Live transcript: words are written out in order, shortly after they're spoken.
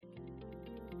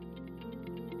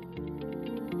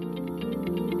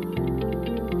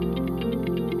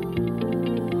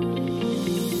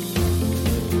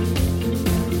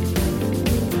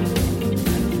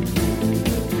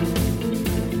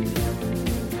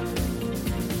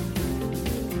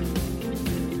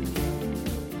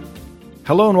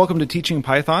Hello and welcome to Teaching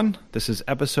Python. This is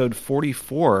episode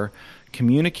 44,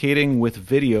 Communicating with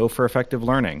Video for Effective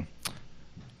Learning.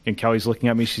 And Kelly's looking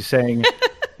at me, she's saying,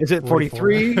 is it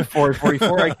 43 or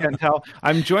 44? I can't tell.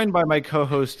 I'm joined by my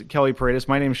co-host, Kelly Paredes.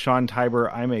 My name's Sean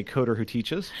Tiber. I'm a coder who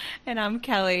teaches. And I'm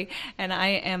Kelly, and I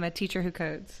am a teacher who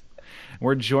codes.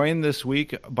 We're joined this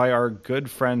week by our good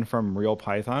friend from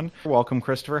RealPython. Welcome,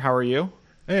 Christopher. How are you?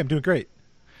 Hey, I'm doing great.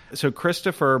 So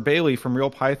Christopher Bailey from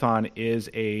RealPython is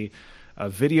a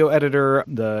video editor,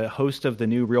 the host of the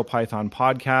new RealPython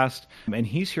podcast, and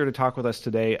he's here to talk with us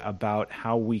today about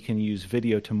how we can use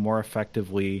video to more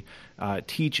effectively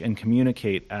teach and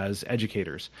communicate as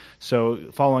educators. So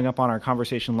following up on our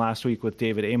conversation last week with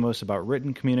David Amos about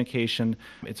written communication,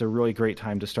 it's a really great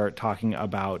time to start talking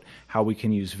about how we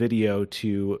can use video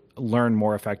to learn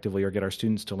more effectively or get our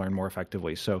students to learn more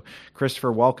effectively. So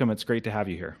Christopher, welcome. It's great to have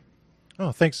you here.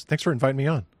 Oh, thanks. Thanks for inviting me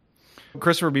on.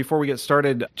 Christopher, before we get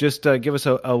started, just give us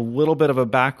a little bit of a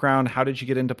background. How did you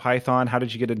get into Python? How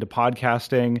did you get into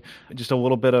podcasting? Just a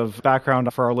little bit of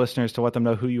background for our listeners to let them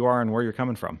know who you are and where you're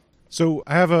coming from. So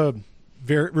I have a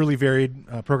really varied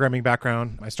programming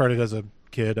background. I started as a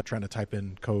kid trying to type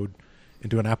in code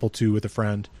into an Apple II with a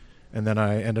friend, and then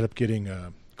I ended up getting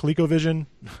a ColecoVision.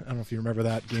 I don't know if you remember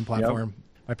that game platform. Yep.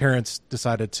 My parents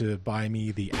decided to buy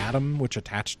me the Atom, which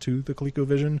attached to the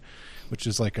ColecoVision, which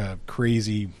is like a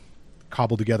crazy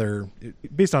cobbled together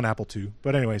based on Apple II.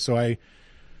 But anyway, so I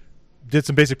did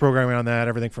some basic programming on that,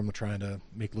 everything from trying to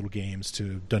make little games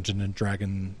to Dungeon and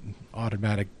Dragon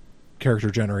automatic character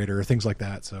generator, things like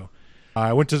that. So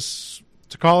I went to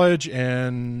college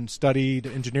and studied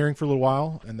engineering for a little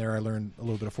while, and there I learned a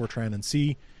little bit of Fortran and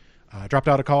C. Dropped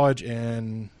out of college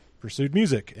and pursued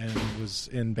music and was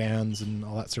in bands and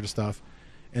all that sort of stuff,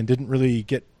 and didn't really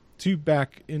get too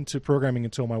back into programming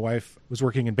until my wife was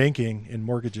working in banking in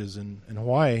mortgages in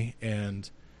Hawaii, and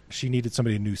she needed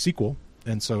somebody who knew SQL.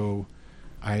 And so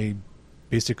I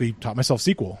basically taught myself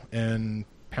SQL and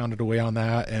pounded away on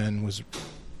that and was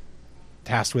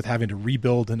tasked with having to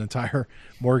rebuild an entire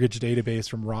mortgage database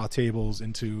from raw tables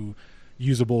into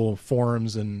usable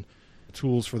forms and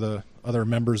tools for the other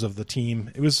members of the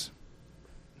team. It was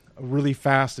a really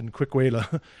fast and quick way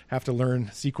to have to learn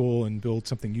SQL and build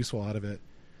something useful out of it.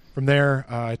 From there,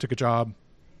 I took a job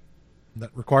that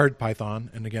required Python.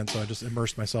 And again, so I just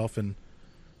immersed myself and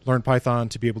learned Python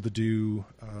to be able to do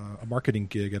a marketing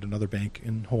gig at another bank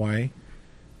in Hawaii,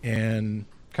 and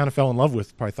kind of fell in love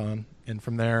with Python. And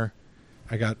from there,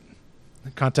 I got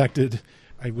contacted.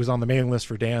 I was on the mailing list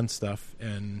for Dan's stuff,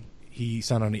 and he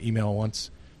sent out an email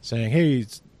once saying, hey,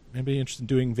 is anybody interested in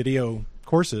doing video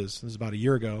courses? This was about a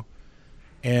year ago.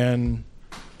 And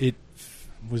it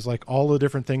was like all the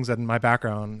different things that in my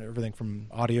background, everything from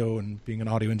audio and being an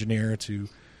audio engineer to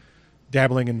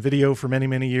dabbling in video for many,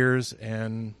 many years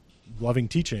and loving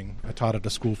teaching. I taught at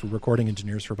a school for recording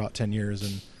engineers for about 10 years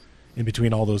and in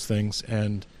between all those things.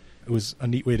 And it was a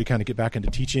neat way to kind of get back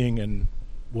into teaching, and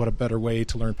what a better way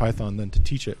to learn Python than to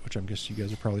teach it, which I guess you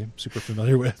guys are probably super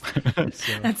familiar with.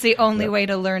 So, that's the only way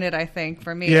to learn it, I think,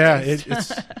 for me. Yeah,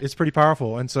 it's pretty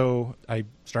powerful. And so I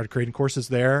started creating courses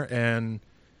there, and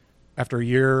after a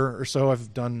year or so,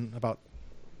 I've done about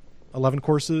 11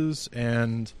 courses,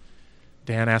 and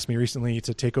Dan asked me recently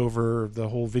to take over the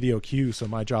whole video queue. So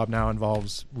my job now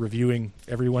involves reviewing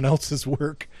everyone else's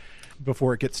work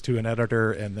before it gets to an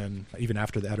editor, and then even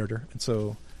after the editor. And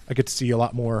so I get to see a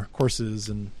lot more courses,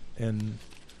 and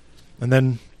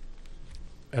then,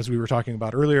 as we were talking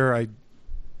about earlier, I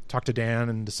talked to Dan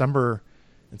in December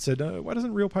and said, why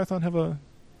doesn't RealPython have a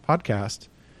podcast?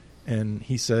 And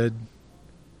he said,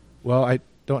 well, I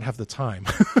don't have the time.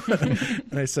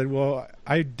 And I said, well,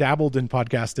 I dabbled in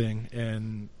podcasting,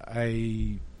 and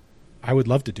I would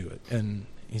love to do it. And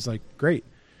he's like, great.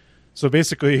 So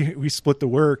basically we split the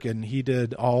work, and he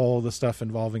did all the stuff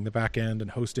involving the back end and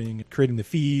hosting, creating the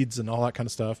feeds and all that kind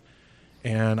of stuff.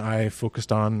 And I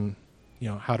focused on,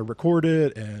 how to record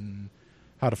it and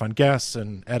how to find guests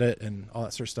and edit and all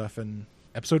that sort of stuff. And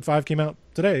episode 5 came out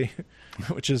today,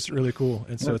 which is really cool.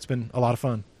 And so it's been a lot of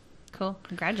fun. Cool.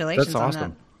 Congratulations. That's awesome. On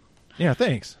that. Yeah,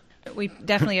 thanks. We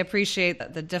definitely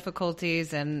appreciate the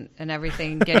difficulties and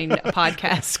everything getting a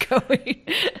podcast going.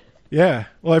 Yeah.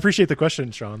 Well, I appreciate the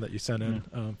question, Sean, that you sent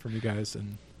in from you guys.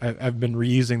 And I've been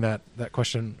reusing that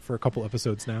question for a couple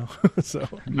episodes now. So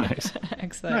nice.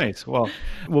 Excellent. Nice. Well,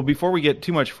 before we get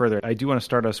too much further, I do want to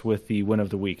start us with the win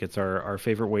of the week. It's our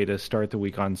favorite way to start the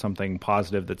week on something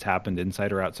positive that's happened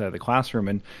inside or outside of the classroom.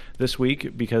 And this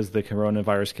week, because the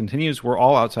coronavirus continues, we're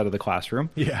all outside of the classroom.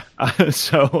 Yeah.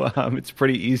 So it's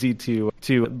pretty easy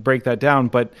to break that down.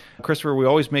 But Christopher, we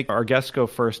always make our guests go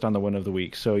first on the win of the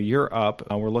week. So you're up.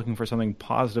 We're looking for something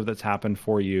positive that's happened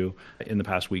for you in the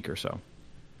past week or so.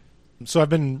 So I've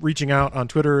been reaching out on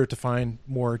Twitter to find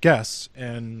more guests,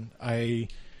 and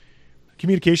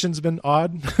communication's been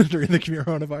odd during the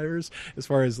coronavirus as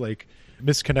far as like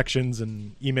misconnections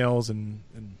and emails and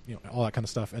all that kind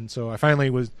of stuff. And so I finally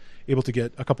was able to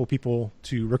get a couple people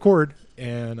to record,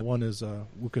 and one is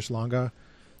Łukasz Longa,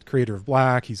 creator of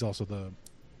Black. He's also the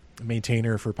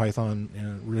maintainer for Python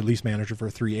and release manager for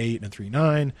 3.8 and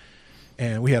 3.9,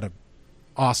 and we had an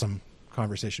awesome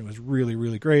conversation. It was really,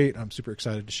 really great. I'm super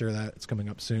excited to share that. It's coming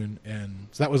up soon. And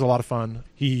so that was a lot of fun.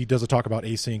 He does a talk about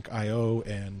async IO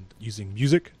and using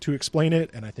music to explain it.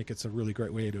 And I think it's a really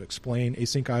great way to explain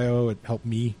async IO. It helped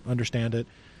me understand it.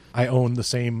 I own the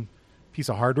same piece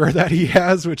of hardware that he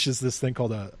has, which is this thing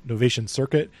called a Novation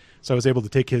circuit. So I was able to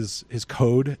take his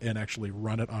code and actually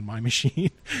run it on my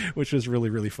machine, which was really,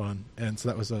 really fun. And so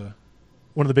that was one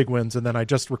of the big wins. And then I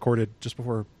just recorded just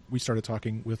before we started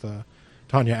talking with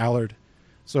Tanya Allard.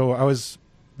 So I was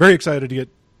very excited to get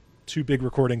 2 big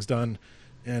recordings done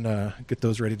and get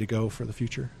those ready to go for the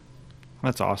future.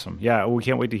 That's awesome. Yeah, we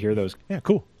can't wait to hear those. Yeah,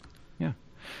 cool. Yeah.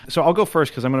 So I'll go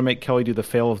first because I'm going to make Kelly do the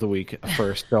fail of the week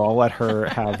first. So I'll let her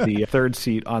have the third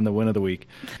seat on the win of the week.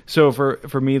 So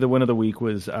for me, the win of the week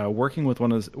was working with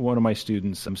one of my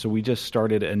students. So we just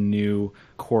started a new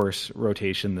course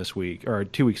rotation this week, or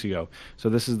 2 weeks ago. So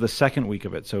this is the second week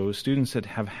of it. So students that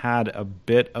have had a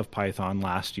bit of Python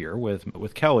last year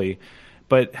with Kelly,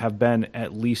 but have been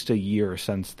at least a year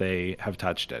since they have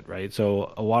touched it, right?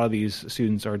 So a lot of these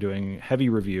students are doing heavy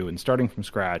review and starting from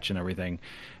scratch and everything.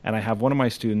 And I have one of my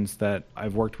students that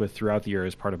I've worked with throughout the year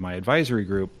as part of my advisory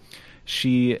group.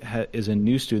 She is a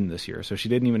new student this year, so she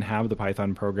didn't even have the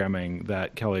Python programming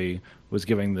that Kelly was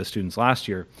giving the students last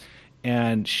year.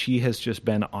 And she has just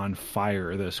been on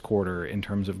fire this quarter in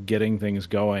terms of getting things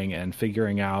going and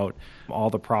figuring out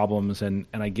all the problems. And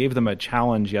I gave them a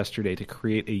challenge yesterday to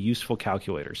create a useful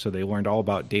calculator. So they learned all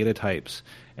about data types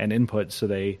and inputs. So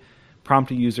they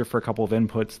prompt a user for a couple of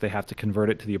inputs. They have to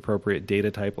convert it to the appropriate data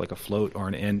type, like a float or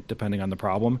an int, depending on the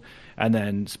problem, and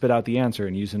then spit out the answer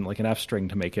and using like an F string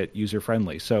to make it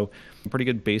user-friendly. So a pretty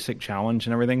good basic challenge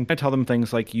and everything. I tell them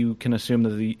things like you can assume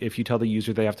that if you tell the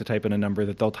user they have to type in a number,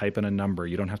 that they'll type in a number.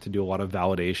 You don't have to do a lot of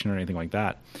validation or anything like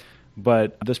that.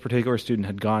 But this particular student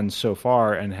had gone so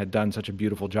far and had done such a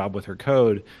beautiful job with her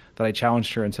code that I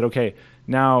challenged her and said, okay,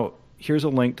 now here's a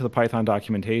link to the Python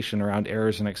documentation around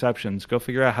errors and exceptions. Go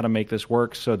figure out how to make this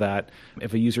work so that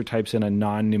if a user types in a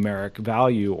non-numeric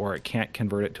value or it can't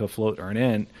convert it to a float or an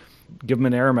int, give them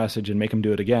an error message and make them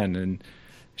do it again. And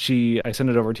I sent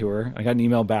it over to her. I got an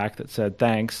email back that said,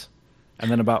 thanks.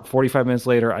 And then about 45 minutes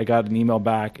later, I got an email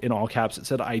back in all caps that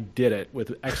said, I did it,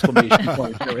 with exclamation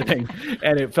points and everything.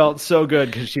 And it felt so good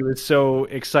because she was so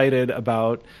excited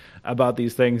about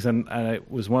these things, and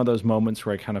it was one of those moments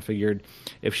where I kind of figured,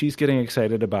 if she's getting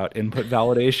excited about input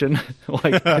validation,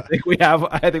 like I think we have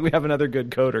another good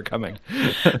coder coming.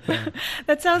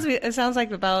 It sounds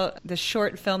like about the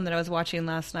short film that I was watching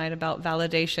last night about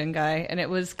Validation Guy, and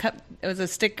it was a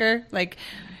sticker, like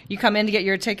you come in to get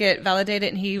your ticket validated,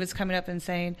 and he was coming up and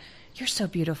saying, "You're so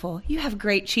beautiful. You have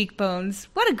great cheekbones.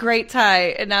 What a great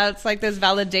tie." And now it's like those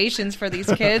validations for these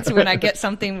kids when I get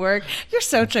something work. "You're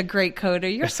such a great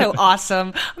coder. You're so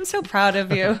awesome. I'm so proud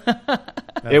of you."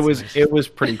 It was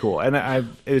pretty cool. And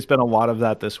it's been a lot of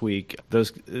that this week. The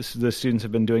students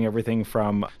have been doing everything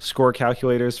from score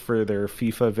calculators for their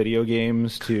FIFA video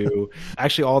games to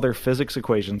actually all their physics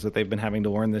equations that they've been having to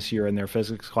learn this year in their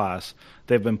physics class.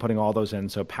 They've been putting all those in,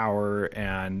 so power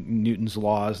and Newton's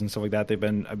laws and stuff like that.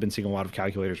 I've been seeing a lot of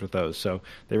calculators with those. So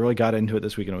they really got into it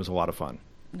this week, and it was a lot of fun.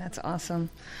 That's awesome.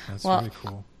 That's really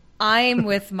cool. I'm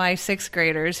with my 6th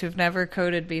graders who've never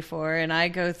coded before, and I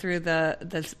go through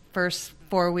the first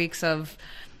 4 weeks of,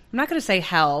 I'm not going to say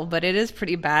hell, but it is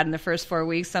pretty bad in the first 4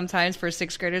 weeks sometimes for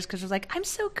 6th graders because it's like, I'm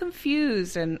so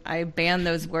confused, and I ban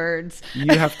those words.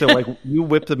 You have to you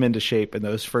whip them into shape in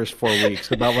those first 4 weeks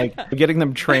about getting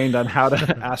them trained on how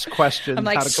to ask questions, I'm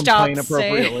like, how to complain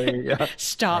appropriately. Yeah.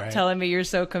 Stop telling me you're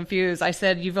so confused. I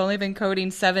said, you've only been coding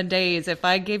 7 days. If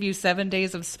I give you 7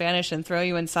 days of Spanish and throw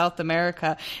you in South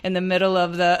America in the middle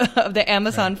of the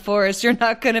Amazon forest, you're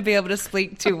not going to be able to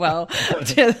speak too well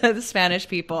to the Spanish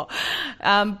people.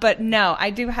 But no,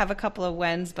 I do have a couple of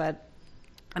wins, but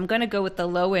I'm going to go with the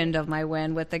low end of my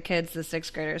win with the kids, the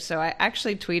sixth graders. So I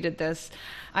actually tweeted this.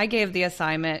 I gave the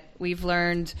assignment. We've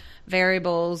learned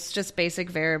variables, just basic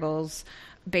variables,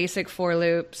 basic for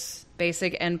loops,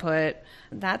 basic input.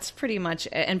 That's pretty much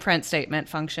it. And print statement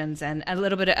functions and a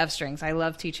little bit of F strings. I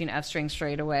love teaching F strings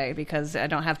straight away because I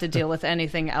don't have to deal with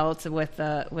anything else with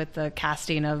the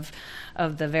casting of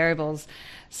the variables.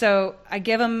 So I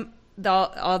give them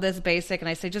all this basic, and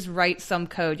I say, just write some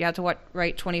code. You have to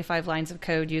write 25 lines of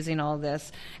code using all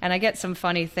this. And I get some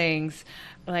funny things.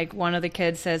 Like one of the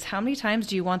kids says, how many times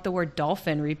do you want the word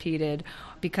dolphin repeated?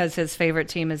 Because his favorite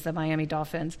team is the Miami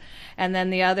Dolphins. And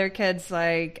then the other kid's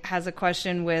has a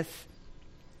question with,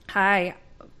 hi,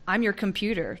 I'm your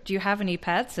computer. Do you have any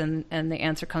pets? And the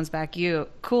answer comes back, you.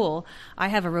 Cool. I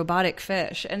have a robotic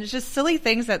fish. And it's just silly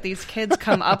things that these kids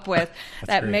come up with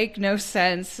that great. make no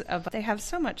sense. They have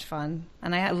so much fun.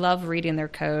 And I love reading their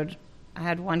code. I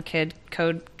had one kid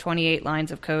code 28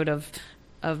 lines of code of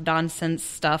nonsense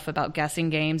stuff about guessing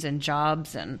games and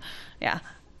jobs. And yeah,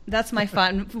 that's my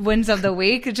fun wins of the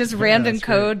week. It's just random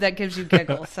code that gives you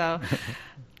giggles. So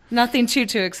nothing too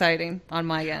exciting on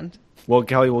my end. Well,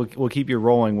 Kelly, we'll keep you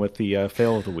rolling with the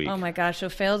fail of the week. Oh my gosh! So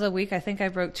fail of the week. I think I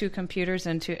broke 2 computers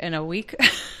in a week.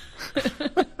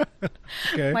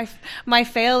 Okay. My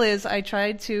fail is I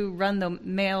tried to run the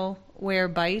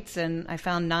malware bytes and I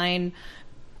found 9.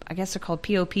 I guess they're called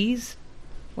POPs.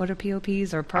 What are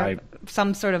POPs or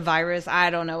some sort of virus? I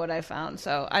don't know what I found.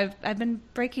 So I've been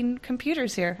breaking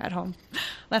computers here at home,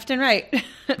 left and right.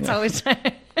 It's always.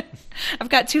 I've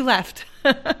got 2 left.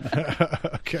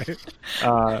 Okay.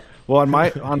 Well,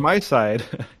 on my side,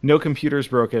 no computers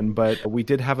broken, but we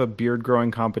did have a beard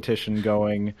growing competition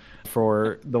going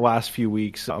for the last few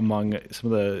weeks among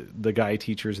some of the guy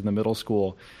teachers in the middle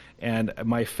school. And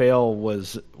my fail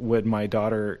was when my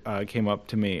daughter came up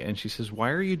to me and she says, "Why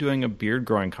are you doing a beard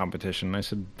growing competition?" And I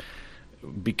said,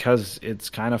 "Because it's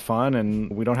kind of fun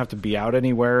and we don't have to be out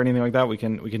anywhere or anything like that. We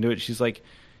can do it." She's like,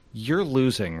 "You're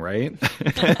losing, right?"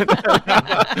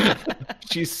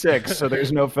 She's 6, so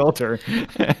there's no filter.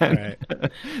 Right. Wow.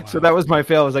 So that was my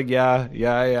fail. I was like, yeah,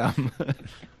 I am.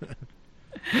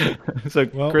 So,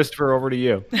 Christopher, over to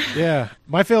you. Yeah.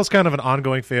 My fail is kind of an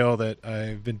ongoing fail that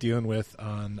I've been dealing with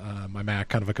on my Mac,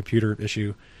 kind of a computer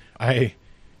issue. I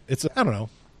don't know.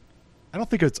 I don't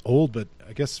think it's old, but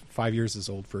I guess 5 years is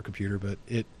old for a computer, but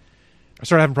I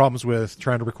started having problems with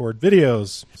trying to record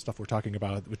videos, stuff we're talking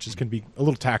about, which can be a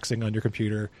little taxing on your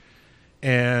computer.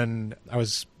 And I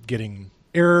was getting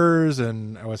errors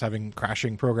and I was having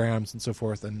crashing programs and so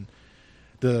forth. And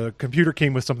the computer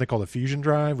came with something called a Fusion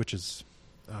drive, which is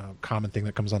a common thing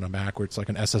that comes on a Mac where it's like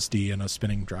an SSD and a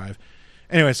spinning drive.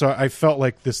 Anyway, so I felt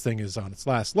like this thing is on its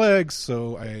last legs.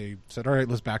 So I said, all right,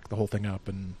 let's back the whole thing up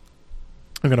and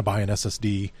I'm going to buy an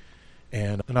SSD.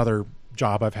 And another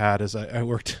job I've had is I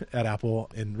worked at Apple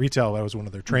in retail. I was one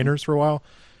of their trainers for a while.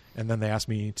 And then they asked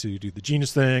me to do the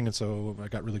Genius thing. And so I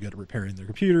got really good at repairing their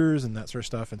computers and that sort of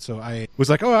stuff. And so I was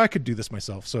like, oh, I could do this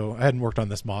myself. So I hadn't worked on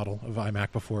this model of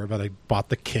iMac before, but I bought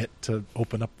the kit to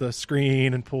open up the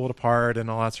screen and pull it apart and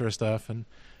all that sort of stuff. And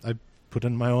I put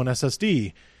in my own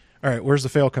SSD. All right, where's the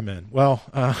fail come in? Well,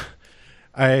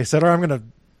 I said, all right, I'm going to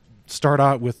start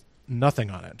out with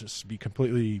nothing on it, just be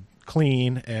completely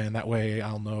clean. And that way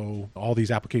I'll know all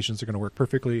these applications are going to work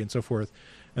perfectly and so forth.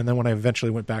 And then when I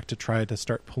eventually went back to try to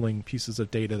start pulling pieces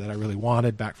of data that I really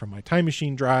wanted back from my Time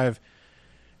Machine drive,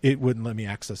 it wouldn't let me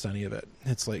access any of it.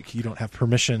 It's like, you don't have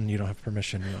permission, you don't have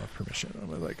permission, you don't have permission.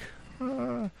 I'm like,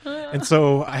 And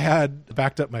so I had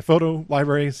backed up my photo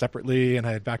library separately and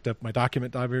I had backed up my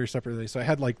document library separately. So I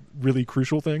had like really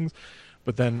crucial things.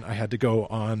 But then I had to go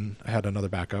on, I had another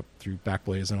backup through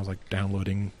Backblaze and I was like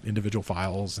downloading individual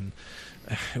files and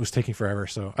it was taking forever.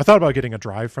 So I thought about getting a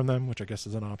drive from them, which I guess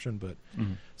is an option. But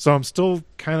so I'm still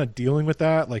kind of dealing with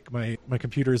that. Like my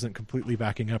computer isn't completely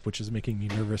backing up, which is making me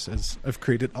nervous as I've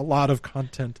created a lot of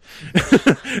content,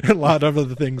 a lot of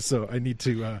other things. So I need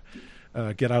to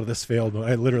get out of this failed mode.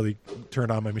 I literally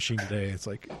turned on my machine today. It's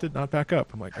like, it did not back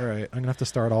up. I'm like, all right, I'm going to have to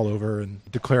start all over and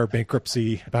declare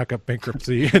bankruptcy, backup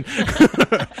bankruptcy, and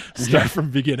start from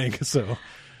beginning. So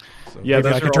yeah,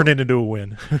 maybe I can turn it into a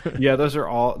win. Yeah,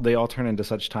 they all turn into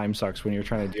such time sucks when you're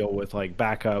trying to deal with like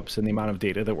backups and the amount of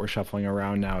data that we're shuffling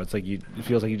around now. It's like it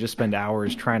feels like you just spend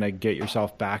hours trying to get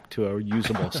yourself back to a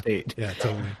usable state. Yeah,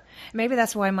 totally. Maybe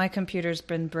that's why my computer's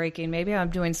been breaking. Maybe I'm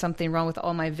doing something wrong with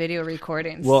all my video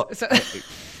recordings. Well,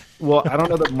 Well, I don't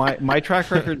know that my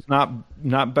track record's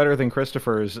not better than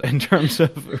Christopher's in terms of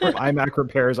iMac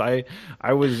repairs. I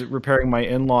was repairing my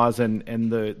in-laws,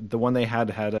 and the one they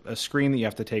had a screen that you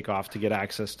have to take off to get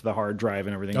access to the hard drive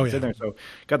and everything that's in there. So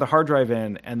got the hard drive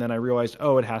in, and then I realized,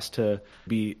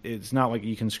 it's not like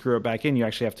you can screw it back in. You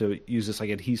actually have to use this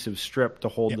like adhesive strip to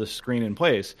hold the screen in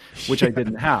place, which I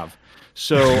didn't have.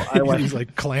 So I use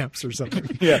like clamps or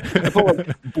something. I put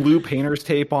like blue painter's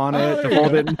tape on it to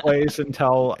hold it in place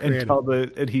until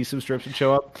the adhesive strips would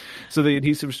show up. So the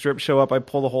adhesive strips show up. I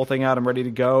pull the whole thing out. I'm ready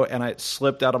to go, and it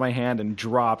slipped out of my hand and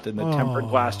dropped, and the tempered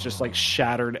glass just like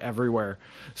shattered everywhere.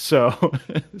 So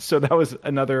that was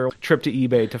another trip to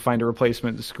eBay to find a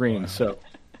replacement screen.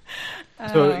 Wow.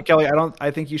 So Kelly,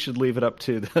 I think you should leave it up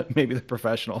to maybe the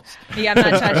professionals. Yeah,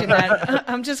 I'm not touching that.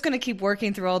 I'm just going to keep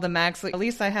working through all the Macs. At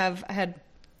least I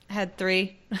had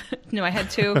 3. No, I had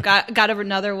 2. Got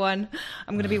another one.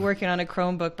 I'm going to be working on a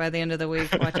Chromebook by the end of the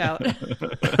week. Watch out.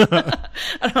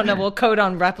 I don't know. We'll code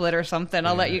on Replit or something.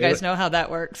 I'll let you guys know how that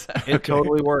works. It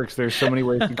totally works. There's so many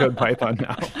ways to code Python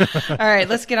now. All right,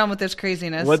 let's get on with this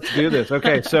craziness. Let's do this.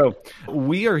 Okay, so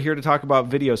we are here to talk about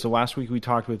video. So last week we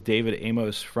talked with David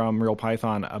Amos from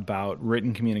RealPython about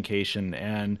written communication,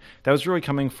 and that was really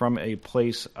coming from a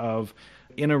place of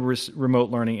in a remote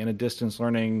learning, in a distance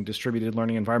learning, distributed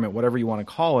learning environment, whatever you want to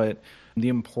call it, the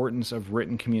importance of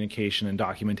written communication and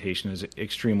documentation is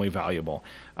extremely valuable.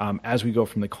 As we go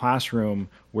from the classroom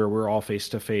where we're all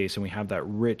face-to-face and we have that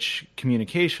rich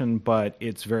communication, but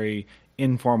it's very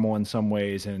informal in some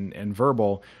ways and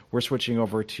verbal, we're switching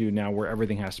over to now where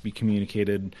everything has to be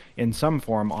communicated in some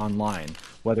form online,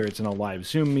 whether it's in a live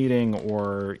Zoom meeting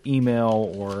or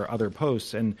email or other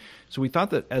posts. And so we thought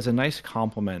that as a nice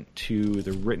complement to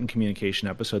the written communication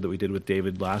episode that we did with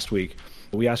David last week,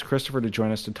 we asked Christopher to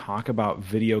join us to talk about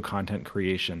video content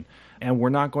creation. And we're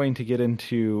not going to get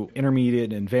into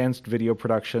intermediate and advanced video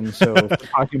production. So if we're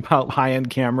talking about high-end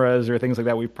cameras or things like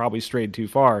that, we've probably strayed too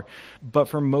far. But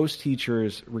for most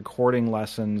teachers, recording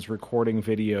lessons, recording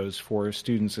videos for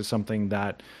students is something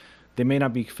that they may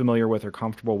not be familiar with or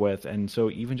comfortable with. And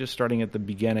so even just starting at the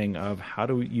beginning of how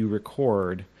do you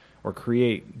record or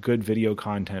create good video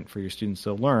content for your students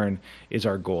to learn is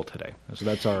our goal today. So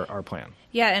that's our plan.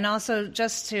 Yeah, and also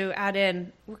just to add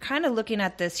in, we're kind of looking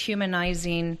at this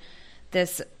humanizing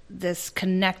this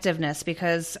connectiveness,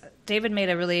 because David made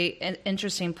a really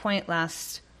interesting point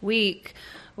last week,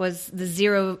 was the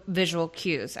zero visual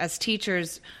cues. As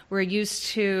teachers, we're used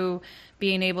to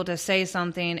being able to say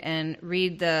something and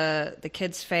read the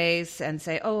kid's face and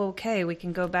say, oh, okay, we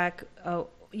can go back. Oh,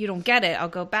 you don't get it, I'll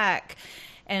go back.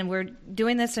 And we're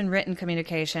doing this in written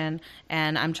communication,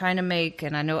 and I'm trying to make,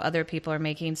 and I know other people are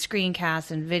making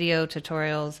screencasts and video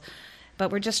tutorials,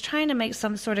 but we're just trying to make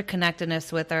some sort of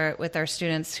connectedness with our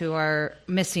students who are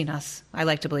missing us. I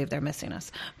like to believe they're missing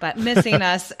us, but missing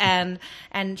us, and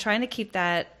trying to keep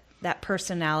that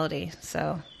personality.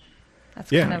 So that's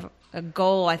kind of a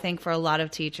goal, I think, for a lot of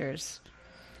teachers.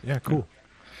 Yeah, cool.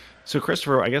 So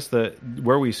Christopher, I guess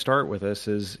where we start with this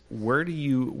is where do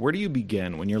you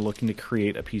begin when you're looking to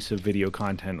create a piece of video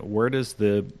content? Where does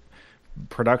the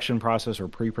production process or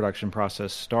pre-production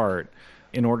process start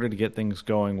in order to get things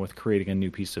going with creating a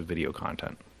new piece of video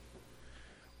content?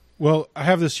 Well, I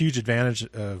have this huge advantage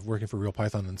of working for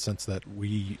RealPython in the sense that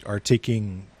we are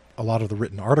taking a lot of the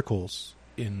written articles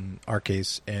in our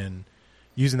case and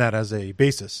using that as a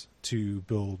basis to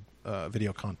build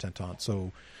video content on.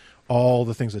 So all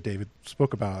the things that David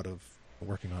spoke about of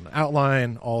working on an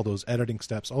outline, all those editing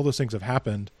steps, all those things have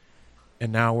happened.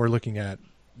 And now we're looking at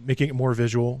making it more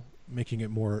visual, making it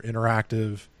more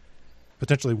interactive,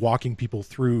 potentially walking people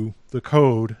through the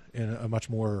code in a much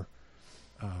more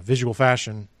visual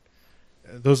fashion.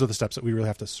 Those are the steps that we really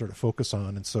have to sort of focus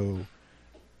on. And so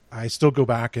I still go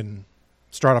back and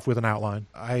start off with an outline.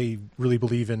 I really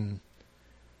believe in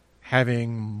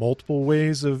having multiple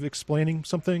ways of explaining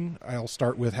something. I'll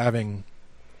start with having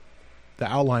the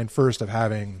outline first of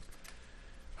having,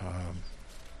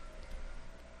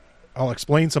 I'll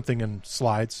explain something in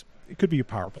slides. It could be a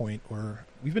PowerPoint, or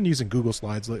we've been using Google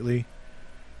Slides lately.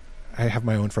 I have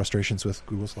my own frustrations with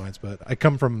Google Slides, but I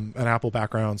come from an Apple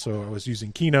background, so I was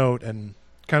using Keynote and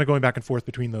kind of going back and forth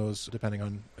between those depending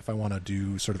on if I want to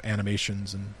do sort of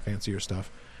animations and fancier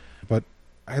stuff. But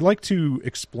I like to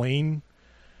explain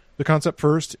the concept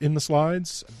first in the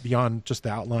slides beyond just the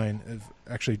outline of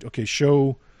actually, okay,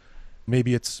 show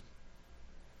maybe it's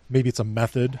a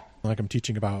method, like I'm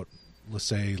teaching about, let's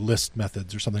say, list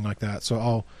methods or something like that. So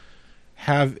I'll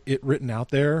have it written out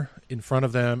there in front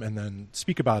of them and then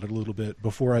speak about it a little bit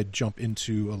before I jump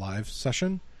into a live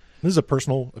session. This is a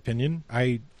personal opinion.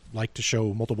 I like to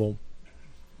show multiple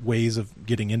ways of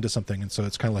getting into something. And so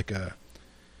it's kind of like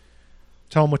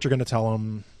tell them what you're going to tell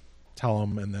them,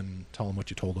 and then tell them what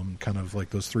you told them, kind of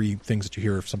like those three things that you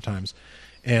hear sometimes.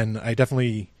 And I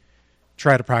definitely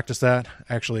try to practice that.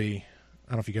 Actually,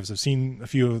 I don't know if you guys have seen a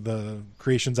few of the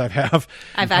creations I've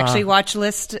I've actually watched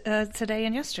List today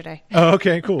and yesterday. Oh,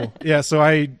 okay, cool. Yeah, so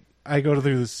I go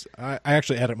through this. I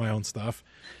actually edit my own stuff,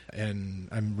 and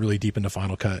I'm really deep into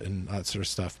Final Cut and that sort of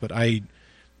stuff. But I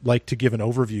like to give an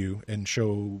overview and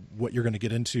show what you're going to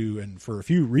get into. And for a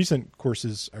few recent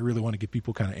courses, I really want to get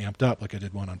people kind of amped up, like I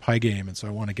did one on Pygame. And so I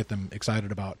want to get them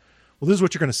excited about, well, this is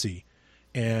what you're going to see,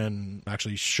 and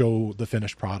actually show the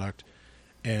finished product.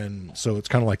 And so it's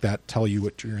kind of like that, tell you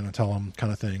what you're going to tell them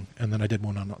kind of thing. And then I did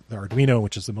one on the Arduino,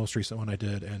 which is the most recent one I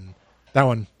did. And that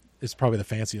one is probably the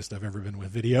fanciest I've ever been with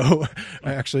video.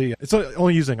 It's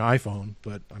only using iPhone,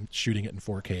 but I'm shooting it in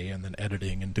 4K and then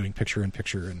editing and doing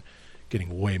picture-in-picture and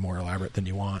getting way more elaborate than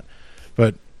you want.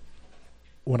 But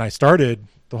when I started,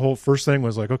 the whole first thing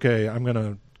was like, okay, I'm going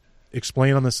to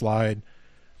explain on this slide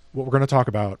what we're going to talk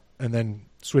about, and then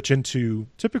switch into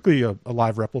typically a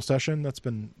live REPL session. That's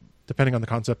been, depending on the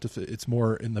concept, if it's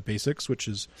more in the basics, which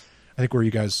is I think where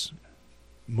you guys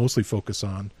mostly focus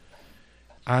on.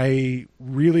 I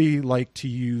really like to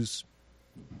use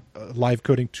a live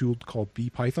coding tool called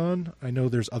BPython. I know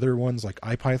there's other ones like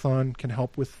IPython can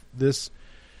help with this.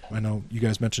 I know you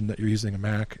guys mentioned that you're using a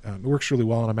Mac. It works really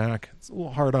well on a Mac. It's a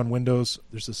little hard on Windows.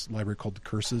 There's this library called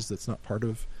Curses that's not part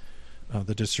of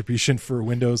the distribution for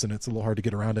Windows, and it's a little hard to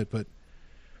get around it. But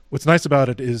what's nice about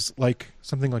it is like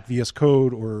something like VS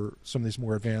Code or some of these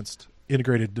more advanced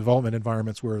integrated development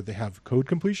environments where they have code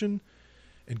completion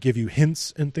and give you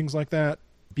hints and things like that.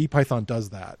 BPython does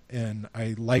that, and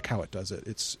I like how it does it.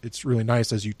 It's really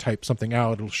nice. As you type something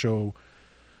out, it'll show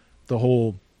the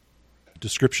whole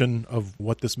description of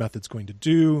what this method's going to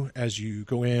do. As you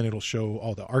go in, it'll show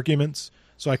all the arguments.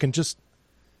 So I can just,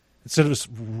 instead of just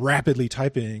rapidly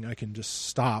typing, I can just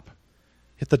stop,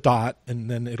 hit the dot,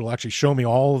 and then it'll actually show me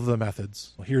all of the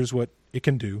methods. Well, here's what it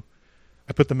can do.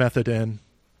 I put the method in,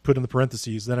 put in the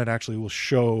parentheses, then it actually will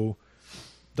show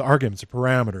the arguments or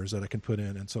parameters that I can put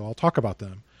in. And so I'll talk about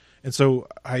them. And so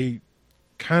I'm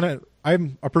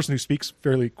a person who speaks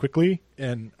fairly quickly,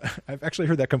 and I've actually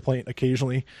heard that complaint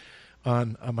occasionally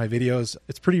on my videos.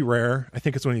 It's pretty rare. I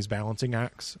think it's when he's balancing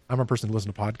acts. I'm a person who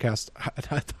listens to podcasts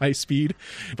at high speed,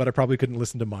 but I probably couldn't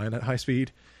listen to mine at high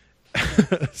speed.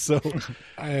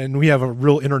 And we have a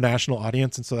real international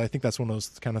audience. And so I think that's one of those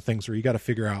kind of things where you got to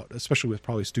figure out, especially with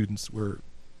probably students, where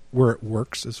it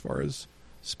works as far as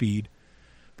speed.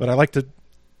 But I like to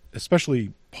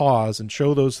especially pause and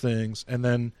show those things. And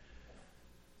then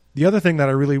the other thing that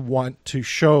I really want to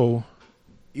show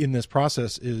in this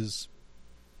process is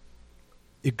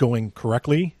it going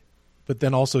correctly, but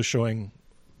then also showing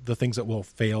the things that will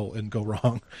fail and go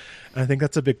wrong. And I think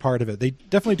that's a big part of it. They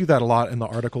definitely do that a lot in the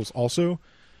articles also.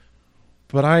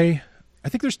 But I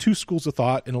think there's two schools of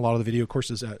thought in a lot of the video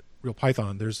courses at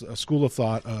RealPython. There's a school of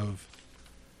thought of,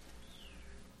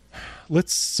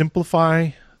 let's simplify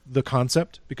the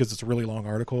concept because it's a really long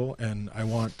article and I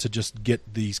want to just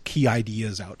get these key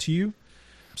ideas out to you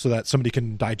so that somebody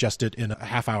can digest it in a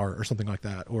half hour or something like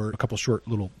that, or a couple short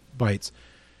little bites.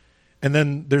 And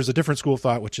then there's a different school of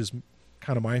thought, which is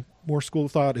kind of my more school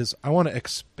of thought, is I want to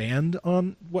expand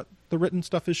on what the written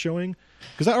stuff is showing,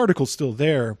 because that article's still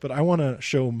there, but I want to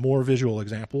show more visual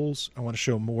examples. I want to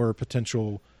show more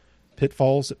potential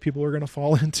pitfalls that people are going to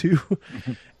fall into.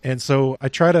 And so I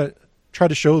try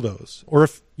to show those. Or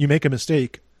if you make a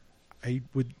mistake, I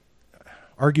would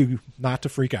argue not to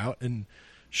freak out and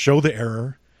show the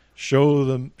error, show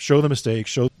the mistake,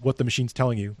 show what the machine's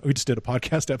telling you. We just did a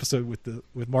podcast episode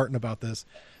with Martin about this,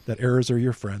 that errors are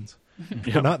your friends. Yep.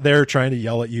 They're not there trying to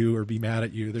yell at you or be mad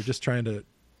at you. They're just trying to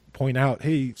point out,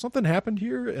 hey, something happened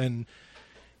here. And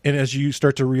as you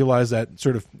start to realize that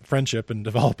sort of friendship and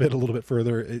develop it a little bit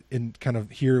further and kind of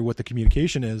hear what the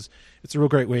communication is, it's a real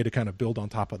great way to kind of build on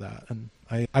top of that. And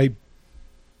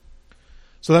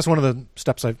so that's one of the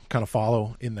steps I kind of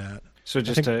follow in that. So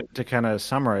just to kind of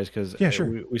summarize, because yeah,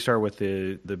 sure. we start with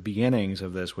the beginnings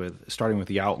of this, with starting with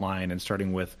the outline and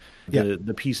starting with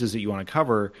the pieces that you want to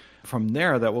cover. From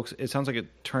there, it sounds like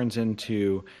it turns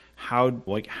into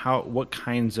what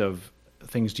kinds of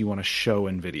things do you want to show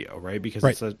in video, right? Because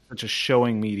it's such a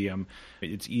showing medium.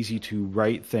 It's easy to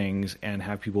write things and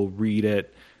have people read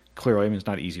it clearly. I mean, it's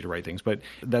not easy to write things, but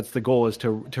that's the goal, is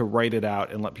to write it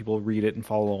out and let people read it and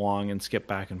follow along and skip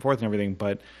back and forth and everything.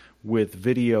 But with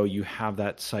video, you have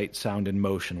that sight, sound, and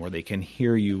motion where they can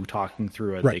hear you talking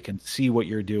through it. Right. They can see what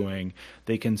you're doing.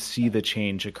 They can see the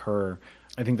change occur.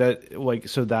 I think that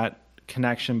so that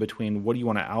connection between what do you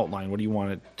want to outline, what do you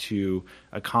want it to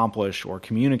accomplish or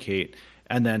communicate,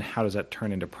 and then how does that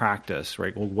turn into practice,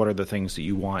 right? Well, what are the things that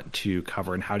you want to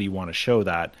cover and how do you want to show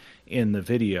that in the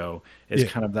video is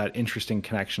kind of that interesting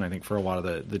connection, I think, for a lot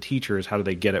of the teachers. How do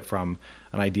they get it from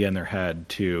an idea in their head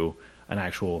to an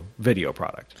actual video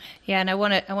product? Yeah, and I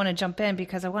want to jump in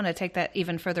because I want to take that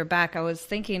even further back. I was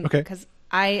thinking, because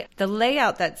the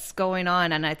layout that's going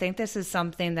on, and I think this is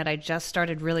something that I just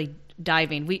started really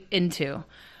diving into.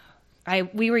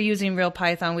 We were using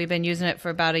RealPython. We've been using it for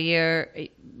about a year, a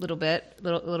little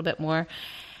bit more.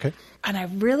 Okay. And I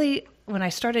really, when I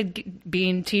started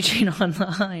teaching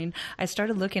online, I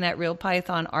started looking at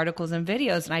RealPython articles and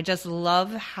videos, and I just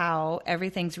love how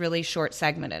everything's really short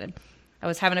segmented. I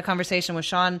was having a conversation with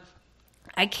Sean.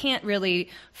 I can't really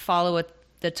follow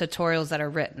the tutorials that are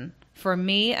written. For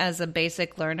me, as a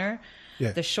basic learner,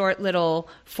 the short little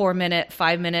 4-minute,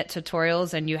 5-minute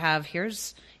tutorials, and you have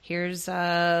here's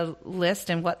a list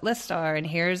and what lists are, and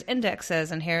here's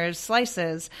indexes, and here's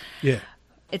slices. Yeah.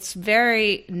 It's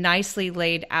very nicely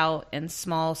laid out in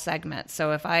small segments.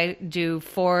 So if I do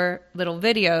 4 little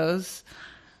videos,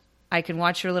 I can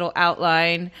watch your little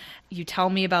outline. You tell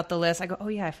me about the list. I go, oh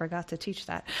yeah, I forgot to teach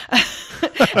that.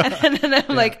 and then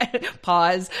I'm like,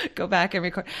 pause, go back and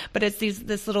record. But it's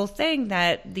this little thing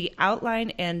that the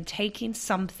outline and taking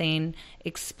something,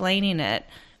 explaining it,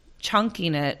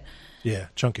 chunking it. Yeah,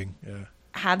 chunking. Yeah.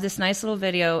 Have this nice little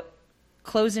video,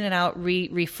 closing it out,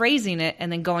 rephrasing it,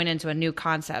 and then going into a new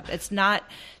concept. It's not,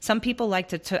 some people like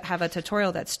to have a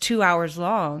tutorial that's 2 hours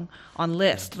long on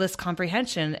list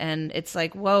comprehension. And it's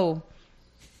like, whoa,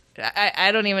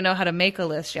 I don't even know how to make a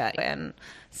list yet. And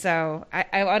so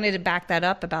I wanted to back that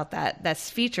up about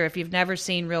that's feature. If you've never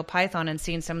seen RealPython and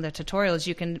seen some of the tutorials,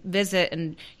 you can visit,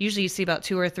 and usually you see about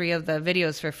 2 or 3 of the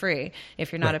videos for free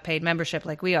if you're not a paid membership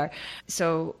like we are.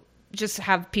 So just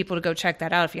have people to go check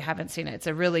that out if you haven't seen it. It's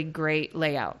a really great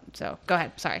layout. So go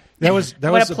ahead. Sorry. That was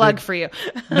what a plug for you.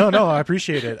 No, I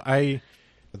appreciate it.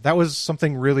 That was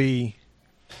something really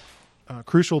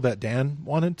crucial that Dan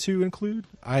wanted to include.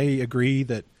 I agree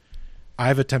that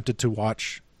I've attempted to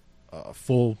watch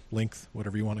full length,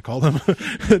 whatever you want to call them,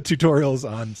 tutorials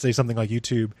on, say, something like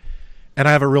YouTube, and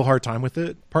I have a real hard time with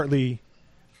it, partly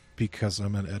because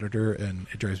I'm an editor and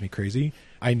it drives me crazy.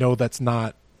 I know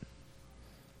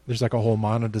there's like a whole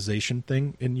monetization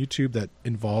thing in YouTube that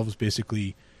involves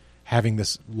basically having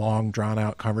this long,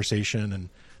 drawn-out conversation, and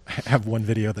I have one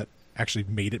video that actually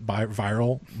made it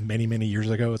viral many, many years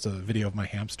ago. It's a video of my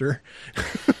hamster,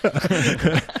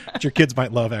 which your kids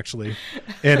might love, actually.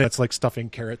 And it's like stuffing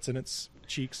carrots in its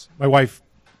cheeks. My wife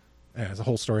has a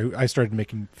whole story. I started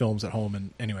making films at home,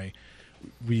 and anyway,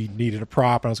 we needed a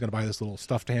prop, and I was going to buy this little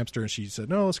stuffed hamster, and she said,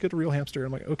 no, let's get a real hamster.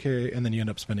 I'm like, okay. And then you end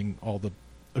up spending all the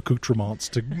accoutrements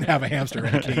to have a hamster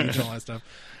in a cage and all that stuff.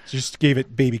 So she just gave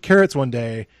it baby carrots one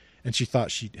day, and she thought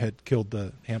she had killed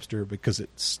the hamster because it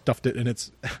stuffed it in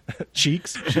its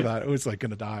cheeks. She thought it was like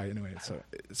going to die anyway. So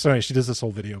anyway, she does this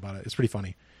whole video about it. It's pretty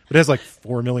funny, but it has like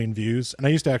 4 million views, and I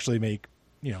used to actually make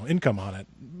income on it,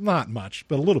 not much,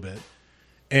 but a little bit.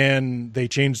 And they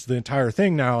changed the entire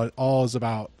thing. Now it all is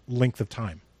about length of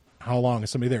time. How long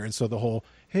is somebody there? And so the whole,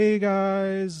 hey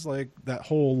guys, like that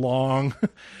whole long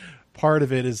part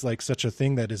of it is like such a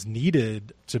thing that is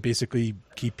needed to basically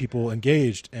keep people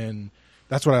engaged. And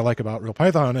that's what I like about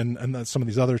RealPython and some of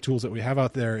these other tools that we have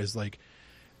out there is like,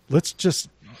 let's just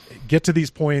get to these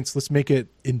points. Let's make it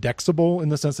indexable in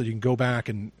the sense that you can go back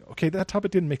and, okay, that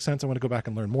topic didn't make sense. I want to go back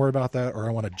and learn more about that, or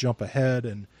I want to jump ahead.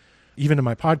 And even in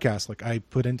my podcast, like I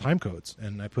put in time codes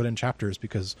and I put in chapters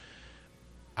because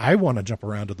I want to jump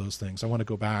around to those things. I want to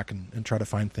go back and try to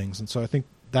find things. And so I think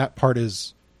that part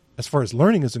is, as far as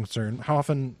learning is concerned, how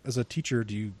often as a teacher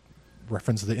do you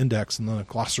reference the index and the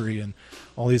glossary and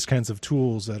all these kinds of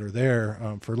tools that are there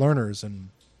for learners? And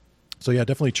so, yeah,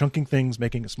 definitely chunking things,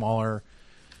 making it smaller,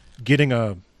 getting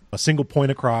a single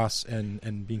point across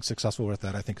and being successful with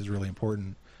that, I think is really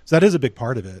important. So that is a big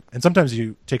part of it. And sometimes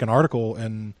you take an article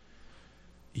and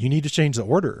you need to change the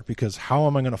order because how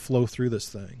am I going to flow through this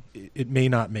thing? It may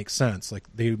not make sense. Like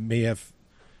they may have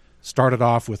started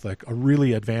off with like a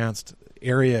really advanced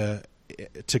area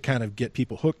to kind of get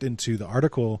people hooked into the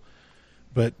article,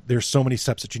 but there's so many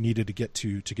steps that you needed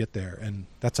to get there. And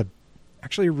that's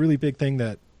actually a really big thing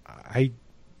that I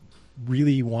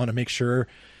really want to make sure.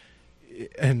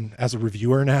 And as a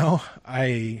reviewer now,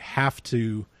 I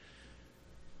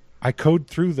code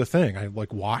through the thing. I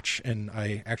like watch and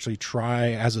I actually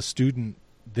try as a student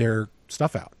their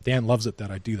stuff out. Dan loves it that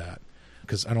I do that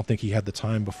because I don't think he had the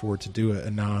time before to do it.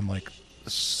 And now I'm like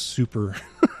super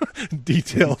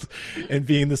detailed and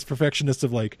being this perfectionist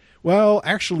of like, well,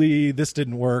 actually this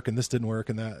didn't work and this didn't work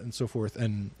and that and so forth.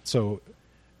 And so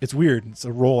it's weird. It's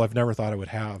a role I've never thought I would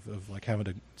have, of like having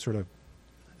to sort of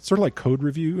like code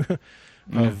review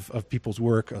of people's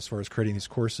work as far as creating these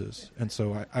courses. And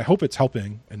so I hope it's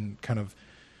helping and kind of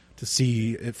to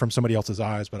see it from somebody else's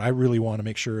eyes, but I really want to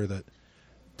make sure that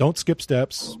don't skip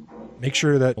steps. Make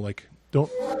sure that like, don't,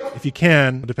 if you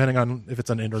can, depending on if it's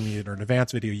an intermediate or an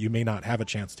advanced video, you may not have a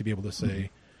chance to be able to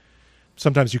say,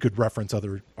 sometimes you could reference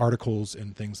other articles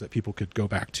and things that people could go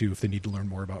back to if they need to learn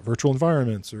more about virtual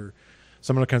environments or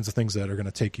some of the kinds of things that are going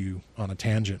to take you on a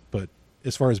tangent. But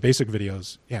as far as basic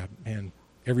videos, yeah, man,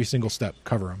 every single step,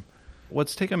 cover them.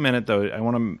 Let's take a minute, though. I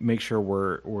want to make sure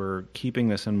we're keeping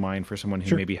this in mind for someone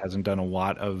who maybe hasn't done a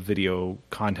lot of video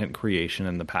content creation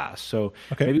in the past. So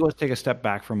maybe let's take a step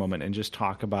back for a moment and just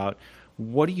talk about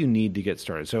what do you need to get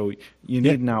started. So you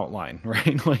need an outline,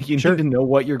 right? Like you need to know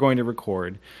what you're going to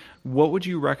record. What would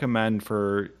you recommend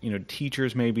for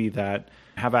teachers maybe that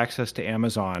have access to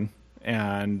Amazon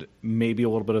and maybe a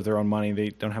little bit of their own money,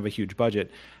 they don't have a huge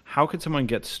budget? How could someone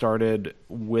get started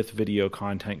with video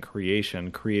content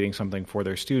creation, creating something for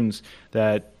their students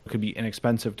that could be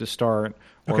inexpensive to start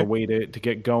or a way to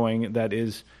get going that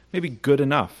is maybe good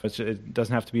enough? It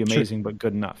doesn't have to be amazing, but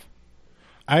good enough.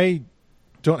 I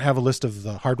don't have a list of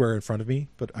the hardware in front of me,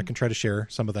 but I can try to share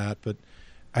some of that. But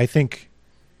I think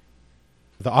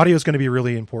the audio is going to be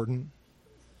really important.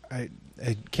 I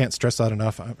can't stress that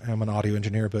enough. I'm an audio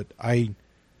engineer, but I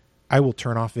will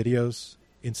turn off videos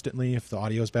instantly if the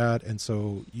audio is bad. And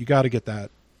so you got to get that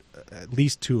at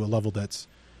least to a level that's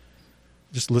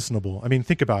just listenable. I mean,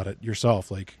 think about it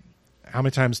yourself. Like, how many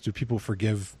times do people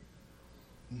forgive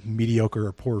mediocre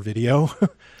or poor video?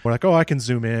 We're like, oh, I can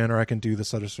zoom in or I can do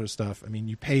this other sort of stuff. I mean,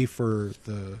 you pay for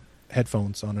the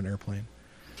headphones on an airplane.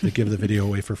 They give the video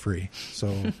away for free.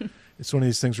 So it's one of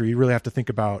these things where you really have to think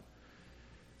about.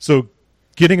 So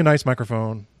getting a nice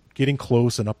microphone, getting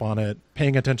close and up on it,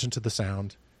 paying attention to the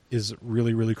sound is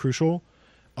really, really crucial.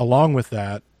 Along with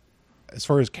that, as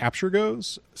far as capture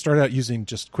goes, start out using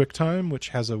just QuickTime, which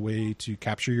has a way to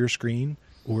capture your screen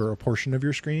or a portion of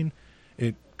your screen.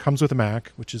 It comes with a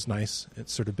Mac, which is nice.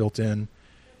 It's sort of built in.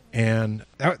 And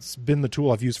that's been the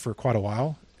tool I've used for quite a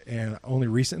while. And only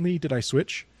recently did I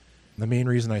switch. The main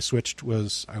reason I switched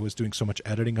was I was doing so much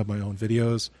editing of my own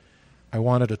videos. I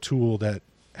wanted a tool that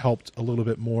helped a little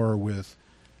bit more with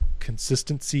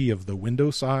consistency of the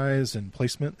window size and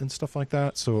placement and stuff like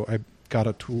that. So I got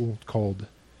a tool called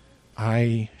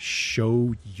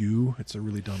iShowU. It's a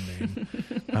really dumb name.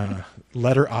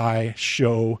 Letter I,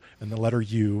 show, and the letter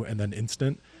U, and then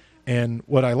instant. And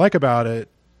what I like about it,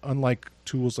 unlike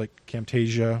tools like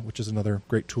Camtasia, which is another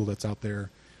great tool that's out there,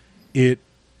 it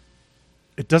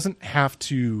doesn't have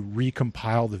to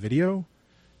recompile the video.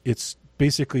 It's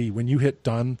basically when you hit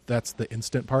done, that's the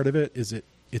instant part of it,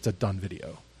 it's a done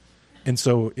video. And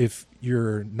so if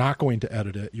you're not going to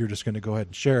edit it, you're just going to go ahead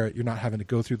and share it. You're not having to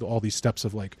go through all these steps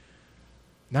of like,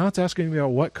 now it's asking me about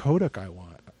what codec I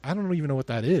want. I don't even know what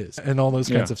that is, and all those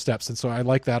kinds of steps. And so I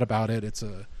like that about it. It's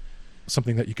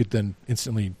something that you could then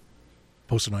instantly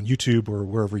post it on YouTube or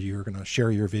wherever you're going to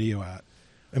share your video at.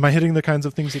 Am I hitting the kinds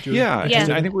of things that you're interested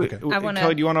in? I think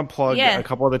Kelly, do you want to plug a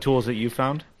couple of the tools that you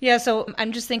found? Yeah, so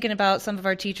I'm just thinking about some of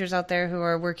our teachers out there who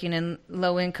are working in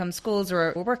low-income schools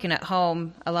or working at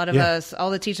home. A lot of us,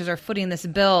 all the teachers are footing this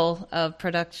bill of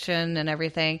production and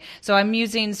everything. So I'm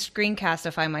using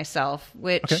Screencastify myself,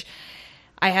 which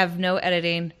I have no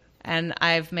editing. And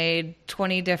I've made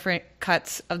 20 different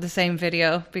cuts of the same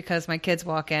video because my kids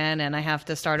walk in and I have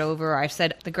to start over. I've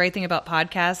said the great thing about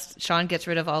podcasts, Sean gets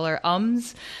rid of all our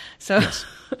ums. So,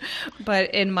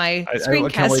 but in my screencast, I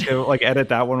can't wait to edit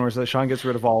that one where Sean gets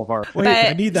rid of all of our. Wait,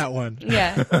 I need that one.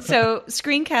 Yeah. So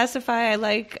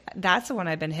Screencastify, that's the one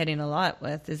I've been hitting a lot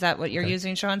with. Is that what you're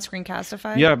using, Sean?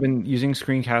 Screencastify? Yeah, I've been using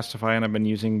Screencastify and I've been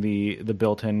using the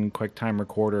built-in QuickTime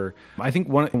recorder. I think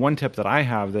one tip that I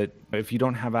have that if you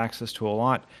don't have access to a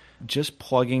lot, just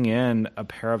plugging in a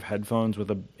pair of headphones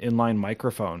with an inline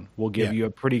microphone will give you a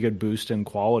pretty good boost in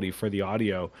quality for the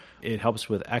audio. It helps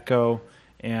with echo,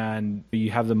 and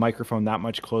you have the microphone that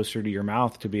much closer to your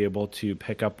mouth to be able to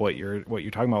pick up what you're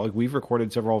talking about. Like, we've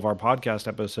recorded several of our podcast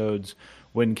episodes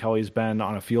when Kelly's been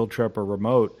on a field trip or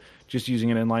remote, just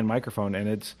using an inline microphone, and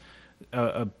it's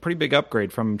a pretty big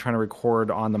upgrade from trying to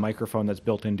record on the microphone that's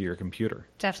built into your computer.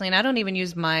 Definitely. And I don't even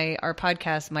use our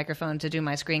podcast microphone to do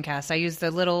my screencast. I use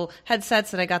the little headsets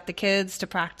that I got the kids to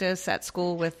practice at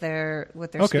school with their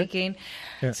speaking.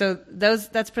 Yeah. So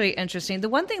that's pretty interesting. The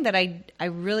one thing that I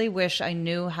really wish I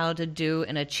knew how to do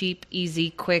in a cheap, easy,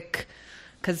 quick,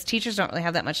 because teachers don't really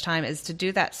have that much time, is to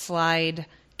do that slide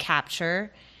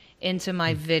capture into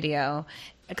my video,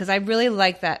 because I really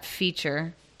like that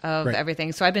feature of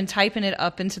everything. So I've been typing it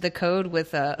up into the code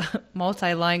with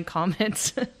multi-line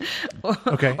comments or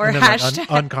hashtag.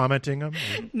 Uncommenting them?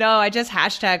 No, I just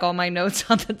hashtag all my notes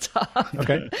on the top.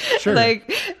 Okay, sure.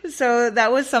 So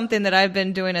that was something that I've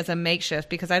been doing as a makeshift,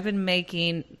 because I've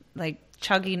been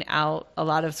chugging out a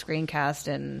lot of screencast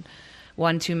in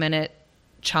 1-2 minute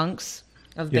chunks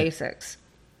of basics.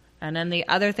 And then the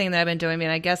other thing that I've been doing,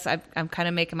 I guess I'm kind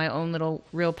of making my own little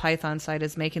Real Python site,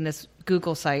 is making this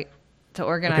Google site to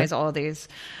organize all these.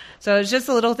 So it's just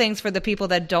the little things for the people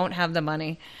that don't have the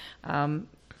money, doing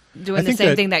the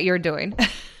same thing that you're doing.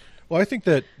 Well, I think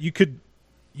that you could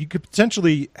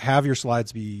potentially have your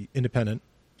slides be independent,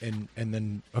 and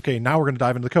then, okay, now we're going to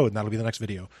dive into the code, and that'll be the next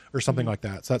video or something like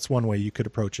that. So that's one way you could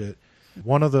approach it.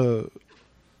 One of the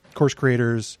course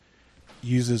creators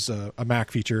uses a Mac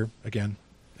feature. Again,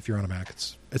 if you're on a Mac,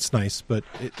 it's nice, but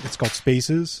it's called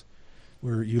Spaces,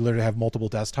 where you literally have multiple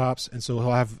desktops. And so he'll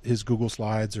have his Google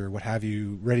Slides or what have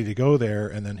you ready to go there,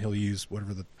 and then he'll use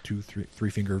whatever the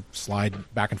three finger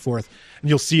slide back and forth, and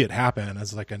you'll see it happen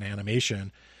as like an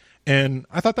animation. And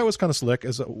I thought that was kind of slick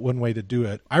as one way to do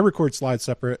it. I record slides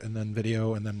separate and then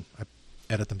video, and then I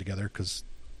edit them together because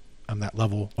I'm that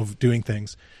level of doing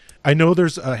things. I know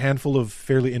there's a handful of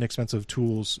fairly inexpensive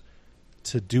tools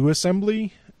to do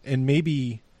assembly, and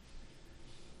maybe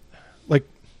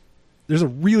there's a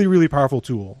really, really powerful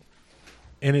tool,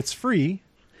 and it's free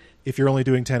if you're only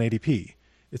doing 1080p.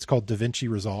 It's called DaVinci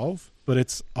Resolve, but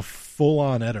it's a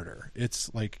full-on editor.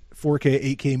 It's like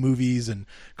 4K, 8K movies and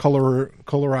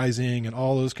colorizing and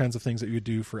all those kinds of things that you would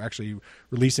do for actually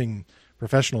releasing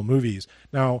professional movies.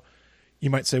 Now, you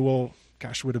might say, well,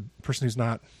 gosh, would a person who's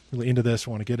not really into this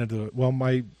want to get into it? Well,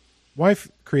 my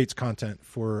wife creates content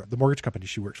for the mortgage company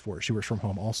she works for. She works from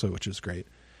home also, which is great.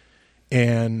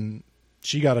 And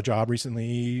she got a job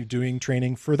recently doing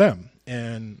training for them.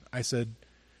 And I said,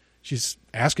 she's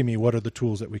asking me what are the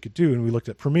tools that we could do. And we looked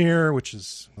at Premiere, which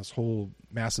is this whole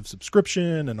massive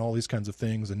subscription and all these kinds of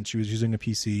things. And she was using a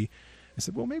PC. I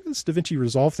said, well, maybe this DaVinci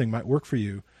Resolve thing might work for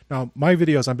you. Now, my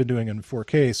videos I've been doing in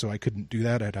 4K, so I couldn't do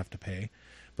that. I'd have to pay.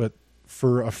 But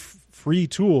for a free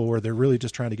tool where they're really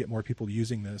just trying to get more people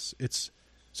using this, it's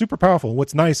super powerful. And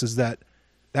what's nice is that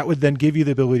would then give you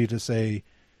the ability to say,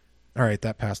 all right,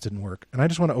 that pass didn't work, and I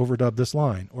just want to overdub this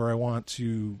line, or I want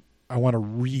to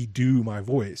redo my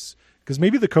voice, because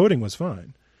maybe the coding was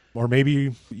fine, or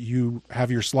maybe you have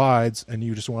your slides and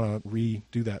you just want to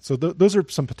redo that. So those are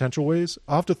some potential ways.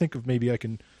 I'll have to think of, maybe I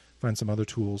can find some other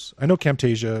tools. I know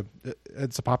Camtasia,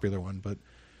 it's a popular one,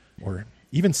 or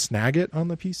even Snagit on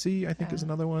the PC, I think is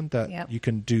another one that you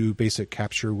can do basic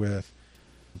capture with.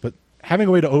 But having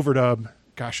a way to overdub,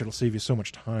 gosh, it'll save you so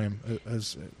much time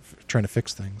as trying to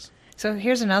fix things. So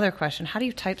here's another question. How do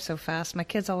you type so fast? My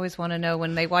kids always want to know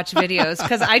when they watch videos,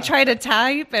 because I try to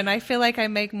type and I feel like I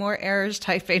make more errors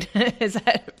typing. There's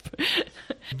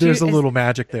a little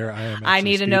magic there. I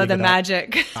need to know the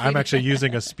magic. I'm actually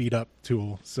using a speed up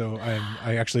tool. So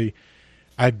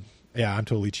I'm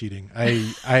totally cheating.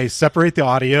 I separate the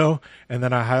audio and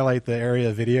then I highlight the area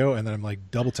of video, and then I'm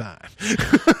like double time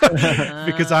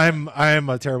because I'm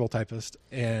a terrible typist.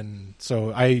 And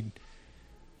so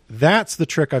that's the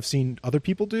trick I've seen other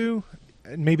people do,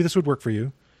 and maybe this would work for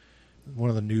you. One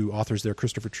of the new authors there,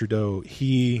 Christopher Trudeau,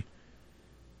 he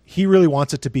really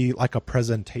wants it to be like a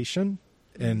presentation,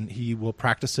 and he will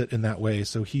practice it in that way.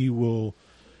 So he will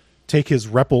take his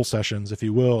REPL sessions, if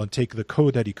you will, and take the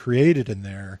code that he created in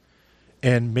there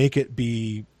and make it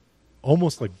be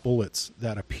almost like bullets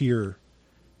that appear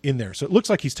in there. So it looks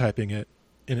like he's typing it,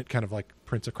 and it kind of like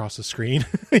prints across the screen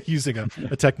using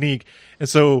a technique.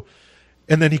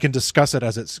 And then he can discuss it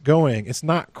as it's going. It's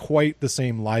not quite the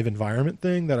same live environment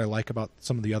thing that I like about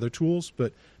some of the other tools,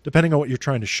 but depending on what you're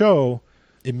trying to show,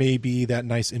 it may be that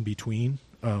nice in between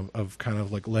of kind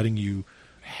of like letting you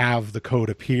have the code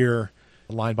appear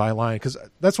line by line. Because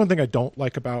that's one thing I don't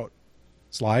like about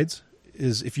slides,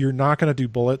 is if you're not going to do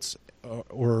bullets,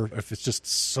 or if it's just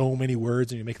so many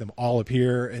words and you make them all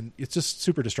appear, and it's just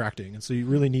super distracting. And so you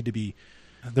really need to be,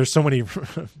 there's so many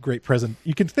great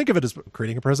you can think of it as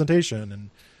creating a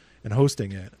presentation and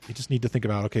hosting it. You just need to think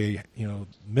about, okay,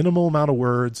 minimal amount of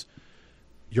words.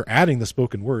 You're adding the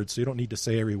spoken words, so you don't need to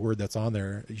say every word that's on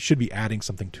there. You should be adding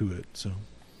something to it. So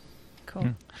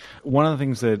cool. One of the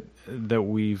things that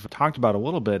we've talked about a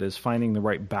little bit is finding the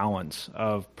right balance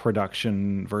of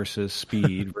production versus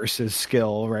speed versus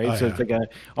skill, right? Oh, so yeah.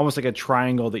 It's almost like a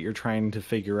triangle that you're trying to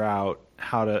figure out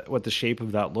what the shape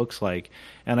of that looks like.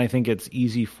 And I think it's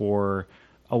easy for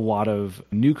a lot of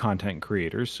new content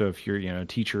creators. So if you're, a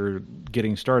teacher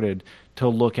getting started, to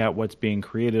look at what's being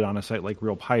created on a site like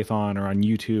RealPython or on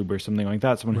YouTube or something like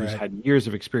that, someone who's had years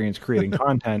of experience creating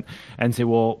content, and say,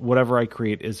 well, whatever I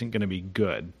create isn't going to be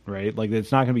good, right? Like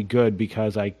it's not going to be good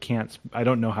because I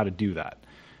don't know how to do that.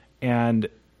 And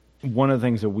one of the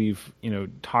things that we've,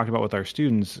 talked about with our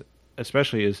students,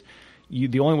 especially, is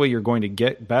the only way you're going to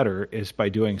get better is by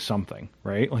doing something,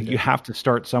 right? Like you have to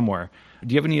start somewhere.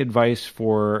 Do you have any advice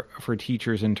for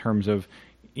teachers in terms of,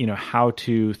 how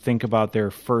to think about their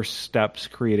first steps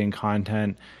creating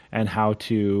content, and how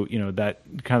to, that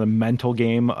kind of mental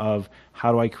game of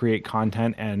how do I create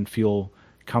content and feel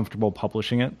comfortable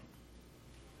publishing it?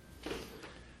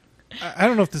 I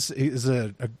don't know if this is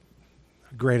a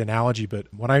great analogy, but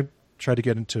when I tried to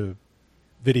get into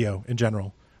video in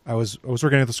general, I was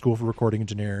working at the School for Recording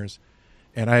Engineers,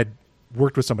 and I had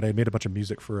worked with somebody. I made a bunch of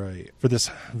music for this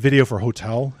video for a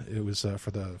hotel. It was for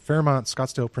the Fairmont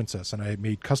Scottsdale Princess, and I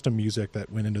made custom music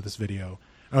that went into this video.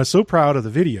 And I was so proud of the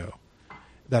video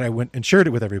that I went and shared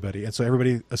it with everybody, and so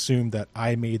everybody assumed that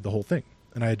I made the whole thing,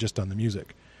 and I had just done the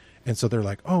music. And so they're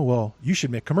like, "Oh, well, you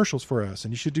should make commercials for us,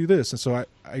 and you should do this." And so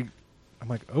I'm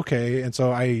like, "Okay." And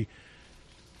so I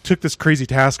took this crazy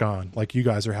task on, like you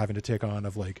guys are having to take on,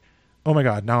 of like, oh my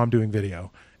God, now I'm doing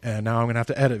video, and now I'm going to have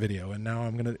to edit video, and now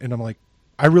and I'm like,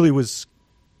 I really was,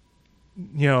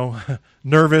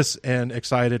 nervous and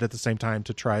excited at the same time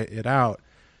to try it out.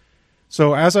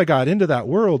 So as I got into that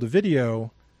world of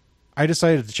video, I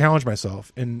decided to challenge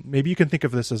myself. And maybe you can think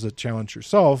of this as a challenge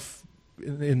yourself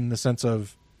in the sense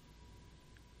of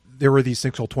there were these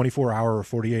things called 24-hour or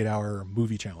 48-hour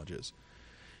movie challenges.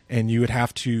 And you would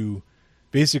have to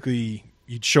basically,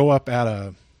 you'd show up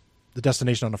at the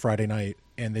destination on a Friday night,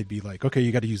 and they'd be like, okay,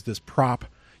 you got to use this prop,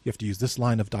 you have to use this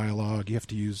line of dialogue, you have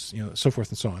to use, so forth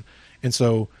and so on. And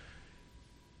so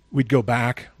we'd go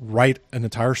back, write an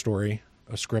entire story,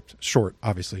 a script, short,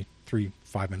 obviously,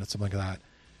 3-5 minutes, something like that,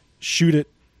 shoot it,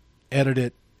 edit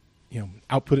it,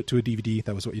 output it to a DVD.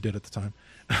 That was what you did at the time.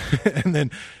 And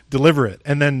then deliver it.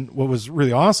 And then what was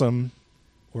really awesome,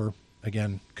 or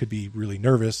again, could be really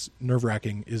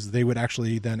nerve-wracking, is they would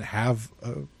actually then have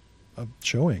a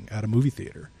showing at a movie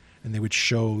theater, and they would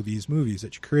show these movies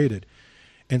that you created.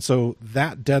 And so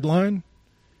that deadline,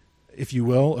 if you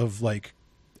will, of like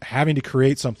having to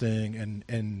create something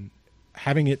and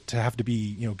having it to have to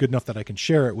be, good enough that I can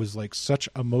share it, was like such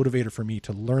a motivator for me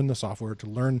to learn the software, to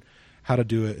learn how to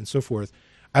do it, and so forth.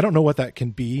 I don't know what that can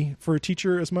be for a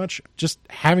teacher as much. Just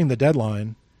having the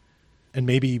deadline and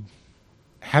maybe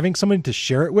having someone to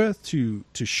share it with, to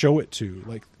show it to,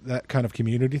 like that kind of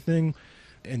community thing.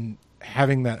 And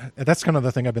having that's kind of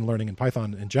the thing I've been learning in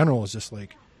Python in general, is just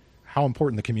like how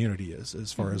important the community is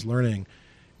as far as learning,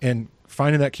 and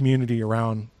finding that community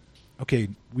around, okay,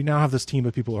 we now have this team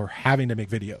of people who are having to make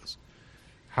videos.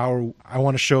 How I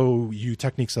want to show you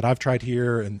techniques that I've tried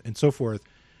here, and so forth.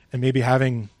 And maybe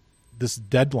having this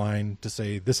deadline to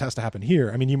say this has to happen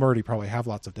here. I mean, you already probably have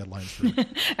lots of deadlines for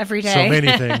every day. So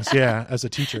many things, as a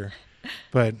teacher.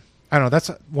 But I don't know, that's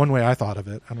one way I thought of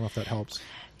it. I don't know if that helps.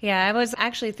 Yeah, I was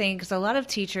actually thinking, because a lot of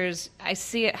teachers, I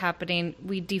see it happening,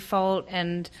 we default,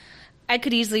 and I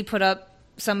could easily put up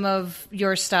some of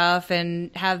your stuff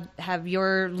and have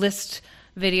your list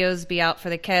videos be out for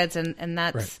the kids, and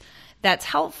that's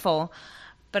helpful.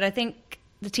 But I think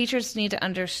the teachers need to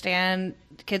understand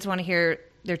the kids want to hear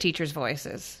their teachers'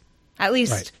 voices. At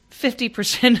least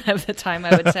 50% of the time,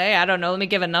 I would say. I don't know. Let me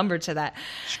give a number to that.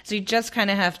 So you just kind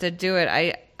of have to do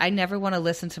it. I never want to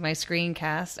listen to my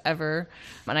screencast ever,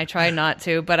 and I try not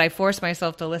to, but I force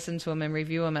myself to listen to them and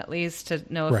review them at least to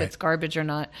know if it's garbage or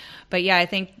not. But yeah, I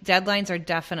think deadlines are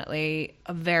definitely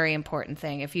a very important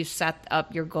thing. If you set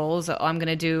up your goals, I'm going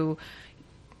to do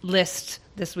list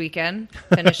this weekend,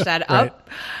 finish that up,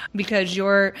 because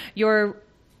your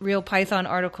RealPython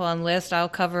article on list, I'll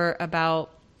cover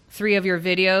about 3 of your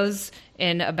videos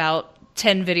in about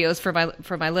 10 videos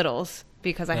for my littles,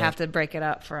 because I have to break it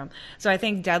up for them. So I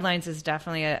think deadlines is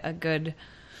definitely a good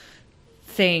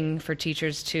thing for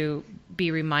teachers to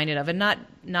be reminded of, and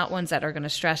not ones that are going to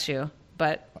stress you,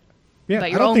 but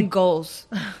your own goals.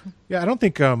 I don't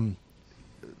think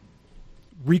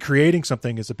recreating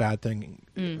something is a bad thing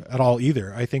at all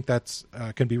either. I think that's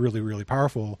can be really, really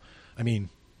powerful. I mean,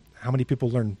 how many people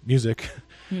learn music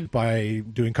by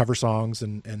doing cover songs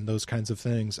and those kinds of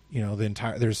things?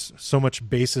 There's so much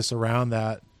basis around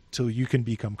that till you can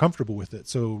become comfortable with it.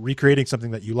 So recreating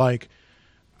something that you like,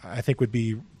 I think would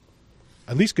be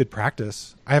at least good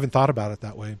practice. I haven't thought about it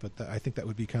that way, but I think that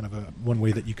would be kind of one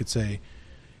way that you could say,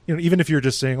 even if you're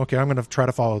just saying, okay, I'm going to try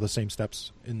to follow the same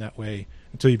steps in that way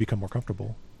until you become more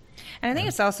comfortable. And I think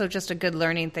it's also just a good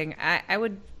learning thing. I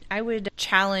would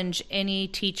challenge any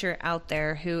teacher out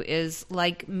there who is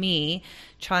like me,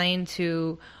 trying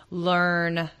to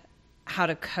learn how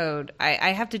to code.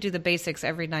 I have to do the basics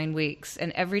every 9 weeks,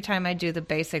 and every time I do the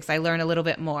basics, I learn a little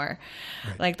bit more.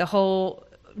 Right. Like the whole,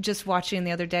 just watching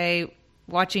the other day,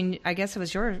 I guess it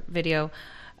was your video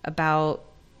about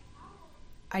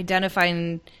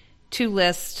identifying two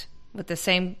lists with the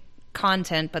same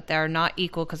content, but they're not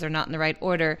equal because they're not in the right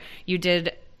order. You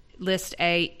did list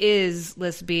A is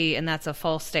list B, and that's a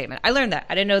false statement. I learned that.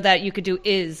 I didn't know that you could do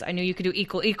is. I knew you could do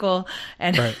equal,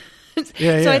 and right. I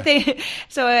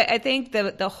think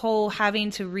the whole having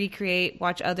to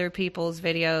watch other people's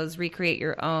videos, recreate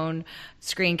your own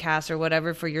screencast or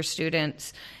whatever for your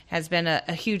students has been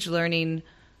a huge learning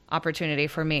opportunity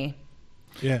for me.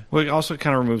 Yeah. Well, it also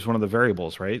kind of removes one of the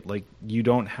variables, right? Like you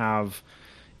don't have,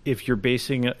 if you're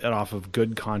basing it off of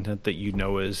good content that you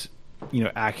know is,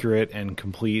 accurate and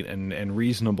complete and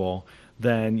reasonable,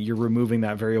 then you're removing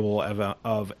that variable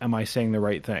of am I saying the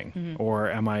right thing? Mm-hmm.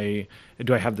 Or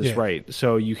do I have this right?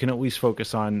 So you can at least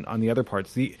focus on the other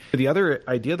parts. The other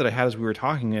idea that I had as we were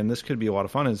talking, and this could be a lot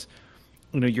of fun, is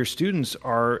your students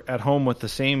are at home with the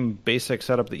same basic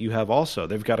setup that you have also.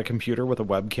 They've got a computer with a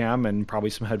webcam and probably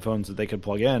some headphones that they could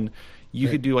plug in. You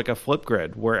could do like a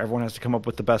Flipgrid where everyone has to come up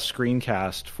with the best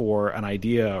screencast for an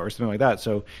idea or something like that.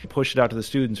 So push it out to the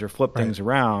students or flip things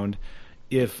around.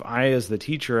 If I, as the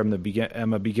teacher, am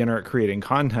a beginner at creating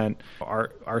content,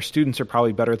 our students are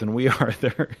probably better than we are.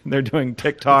 They're doing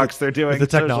TikToks, they're doing the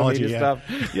technology stuff.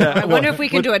 Yeah, I wonder if we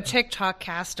can do a TikTok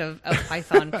cast of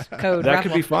Python code. That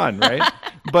could be fun, right?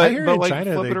 But in like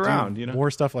China, flip it around,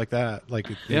 more stuff like that. Like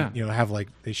have like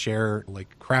they share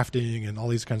like crafting and all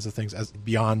these kinds of things as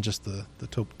beyond just the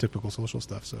typical social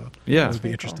stuff. So it would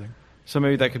be interesting. Cool. So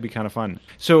maybe that could be kind of fun.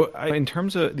 So in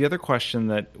terms of the other question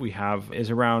that we have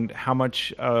is around how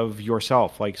much of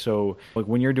yourself, like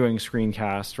when you're doing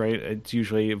screencast, right, it's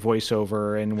usually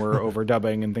voiceover and we're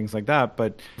overdubbing and things like that.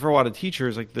 But for a lot of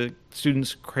teachers, like the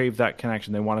students crave that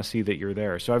connection. They want to see that you're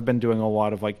there. So I've been doing a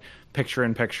lot of like picture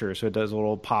in picture. So it does a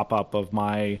little pop up of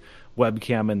my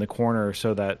webcam in the corner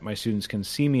so that my students can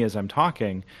see me as I'm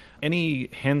talking. Any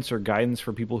hints or guidance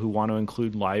for people who want to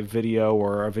include live video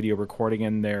or a video recording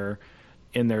in their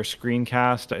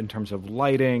screencast in terms of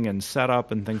lighting and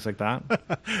setup and things like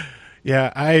that?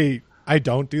 Yeah, I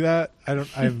don't do that.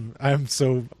 I'm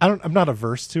not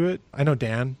averse to it. I know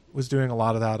Dan was doing a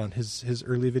lot of that on his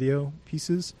early video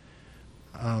pieces.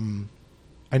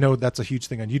 I know that's a huge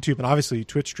thing on YouTube and obviously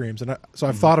Twitch streams, and so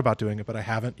I've thought about doing it, but I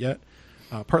haven't yet.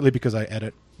 Partly because I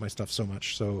edit my stuff so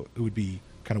much, so it would be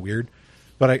kind of weird.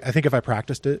 But I think if I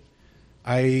practiced it,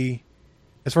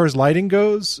 as far as lighting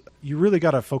goes, you really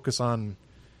got to focus on,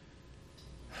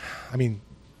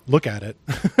 look at it,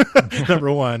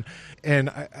 number one.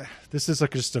 And this is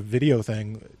like just a video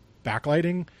thing,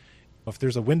 backlighting. If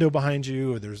there's a window behind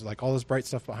you or there's like all this bright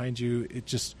stuff behind you,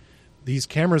 these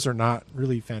cameras are not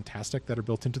really fantastic that are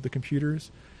built into the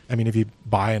computers. If you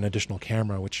buy an additional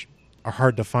camera, which are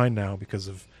hard to find now because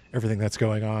of everything that's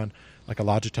going on, like a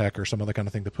Logitech or some other kind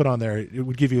of thing to put on there, it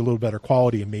would give you a little better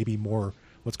quality and maybe more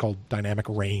what's called dynamic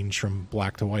range from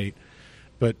black to white.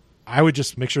 But I would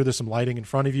just make sure there's some lighting in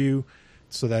front of you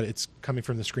so that it's coming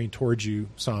from the screen towards you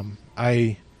some.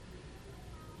 I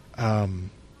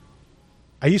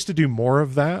used to do more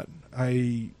of that.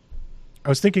 I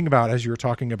was thinking about, as you were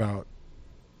talking about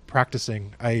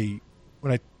practicing,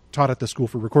 when I taught at the School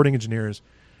for Recording Engineers,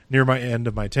 near my end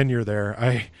of my tenure there,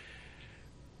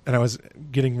 and I was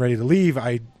getting ready to leave,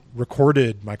 I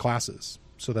recorded my classes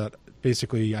so that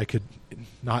basically I could,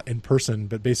 not in person,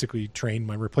 but basically train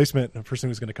my replacement, a person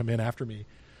who was going to come in after me.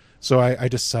 So I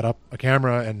just set up a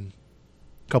camera and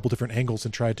a couple different angles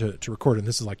and tried to record. And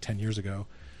this is like 10 years ago.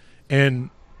 And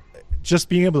just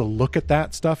being able to look at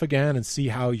that stuff again and see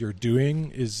how you're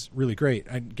doing is really great.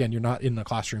 Again, you're not in a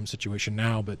classroom situation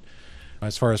now, but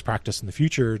as far as practice in the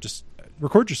future, just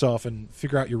record yourself and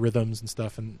figure out your rhythms and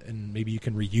stuff, and maybe you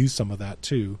can reuse some of that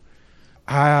too.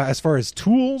 As far as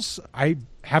tools, I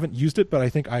haven't used it, but I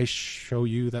think I show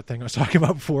you that thing I was talking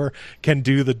about before can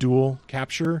do the dual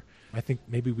capture. I think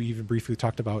maybe we even briefly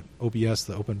talked about OBS,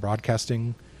 the Open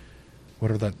Broadcasting,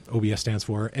 whatever that OBS stands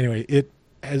for. Anyway, it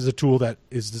has a tool that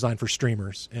is designed for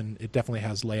streamers, and it definitely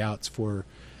has layouts for,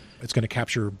 it's going to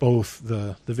capture both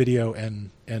the video and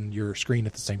your screen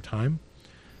at the same time.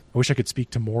 I wish I could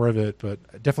speak to more of it,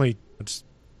 but definitely just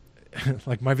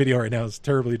like my video right now is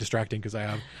terribly distracting because I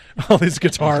have all these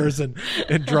guitars and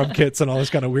drum kits and all this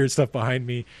kind of weird stuff behind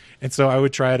me. And so I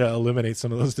would try to eliminate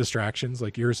some of those distractions.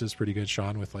 Like yours is pretty good,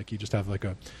 Sean, with like you just have like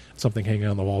something hanging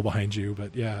on the wall behind you.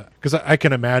 But yeah, because I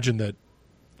can imagine that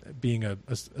being a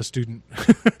student,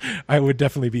 I would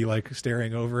definitely be like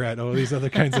staring over at all these other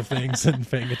kinds of things and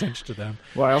paying attention to them.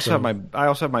 Well, I also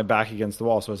have my back against the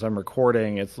wall, so as I'm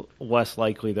recording, it's less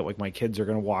likely that like my kids are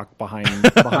going to walk behind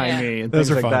me and Those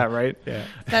things are like fun. that, right? Yeah.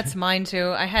 That's mine too.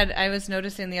 I was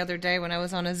noticing the other day when I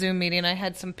was on a Zoom meeting, I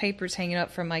had some papers hanging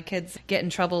up from my kids' get in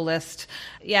trouble list.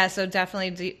 Yeah, so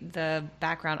definitely the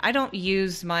background. I don't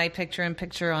use my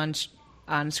picture-in-picture on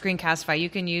Screencastify. You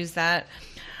can use that.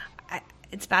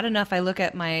 It's bad enough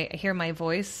I hear my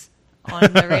voice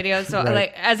on the radio. So Right,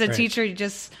 like as a right. teacher,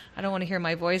 I don't want to hear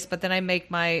my voice, but then I make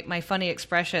my funny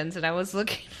expressions, and I was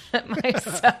looking at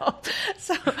myself.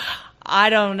 So I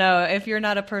don't know if you're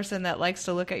not a person that likes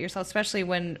to look at yourself, especially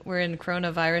when we're in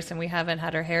coronavirus and we haven't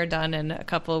had our hair done in a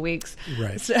couple of weeks.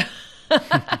 Right. So,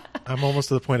 I'm almost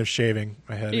to the point of shaving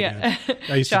my head Yeah. again.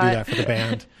 I used to do that for the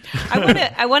band.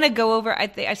 I want to go over.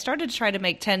 I started to try to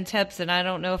make 10 tips, and I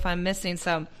don't know if I'm missing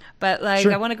some, but like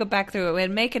Sure. I want to go back through it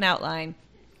and make an outline.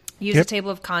 Use Yep. a table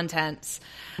of contents.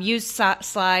 Use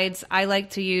slides. I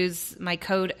like to use my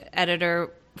code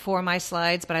editor for my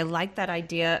slides, but I like that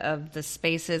idea of the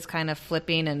spaces kind of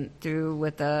flipping and through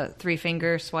with a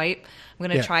 3-finger swipe. I'm going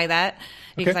to Yeah. try that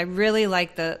because Okay. I really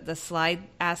like the slide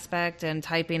aspect and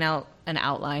typing out an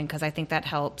outline because I think that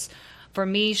helps. For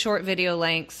me, short video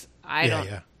lengths, I Yeah, don't.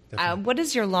 yeah, definitely. What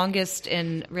is your longest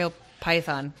in Real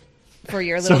Python for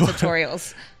your little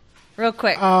tutorials? Real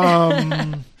quick.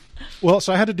 Well,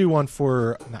 so I had to do one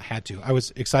I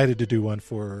was excited to do one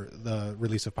for the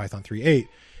release of Python 3.8.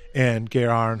 And Geir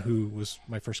Arn, who was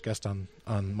my first guest on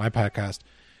my podcast,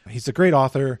 he's a great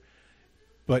author,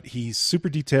 but he's super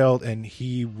detailed, and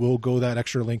he will go that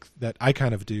extra length that I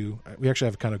kind of do. We actually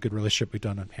have a kind of good relationship. We've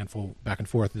done a handful back and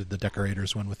forth. Did the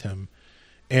Decorators one with him.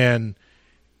 And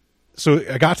so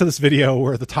I got to this video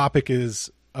where the topic is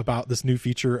about this new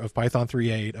feature of Python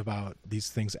 3.8 about these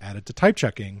things added to type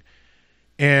checking.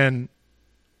 And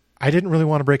I didn't really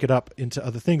want to break it up into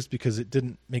other things because it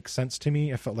didn't make sense to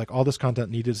me. I felt like all this content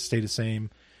needed to stay the same.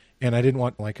 And I didn't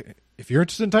want, like, if you're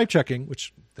interested in type checking,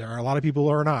 which there are a lot of people who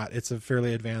are not, it's a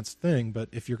fairly advanced thing. But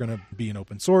if you're going to be an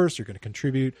open source, you're going to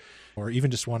contribute, or even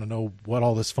just want to know what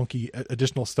all this funky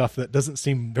additional stuff that doesn't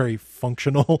seem very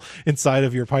functional inside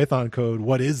of your Python code,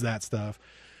 what is that stuff?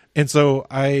 And so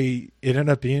it ended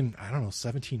up being,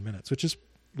 17 minutes, which is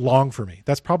long for me.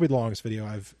 That's probably the longest video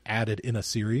I've added in a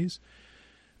series.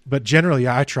 But generally,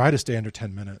 I try to stay under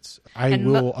 10 minutes. I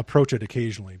will approach it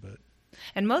occasionally, but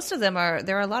And most of them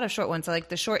there are a lot of short ones. Like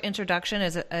the short introduction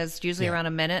is usually around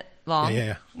a minute long,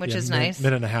 which is nice.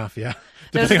 Minute and a half, yeah.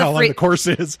 Those Depending are the how long the course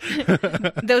is.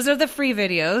 Those are the free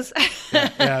videos.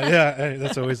 yeah,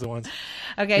 that's always the ones.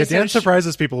 Okay, Yeah, so Dan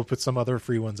surprises people who put some other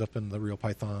free ones up in the Real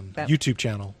Python YouTube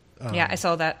channel. yeah, I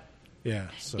saw that. Yeah.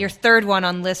 So. Your third one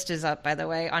on list is up, by the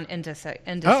way, on indices.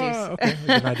 Oh, okay.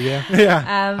 Good idea.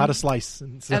 Yeah. How to slice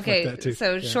and stuff like that, too.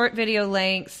 So short video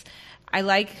lengths. I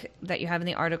like that you have in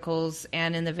the articles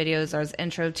and in the videos there's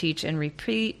intro, teach, and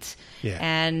repeat. Yeah.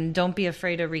 And don't be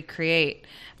afraid to recreate.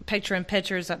 Picture in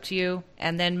pictures up to you.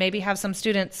 And then maybe have some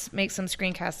students make some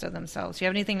screencasts of themselves. Do you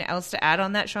have anything else to add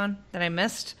on that, Sean, that I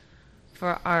missed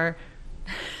for our...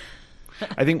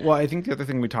 I think the other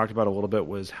thing we talked about a little bit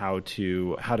was how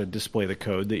to display the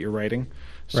code that you're writing.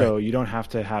 So Right. you don't have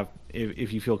to have,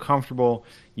 if you feel comfortable,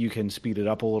 you can speed it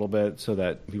up a little bit so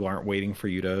that people aren't waiting for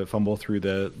you to fumble through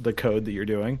the code that you're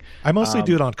doing. I mostly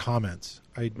do it on comments.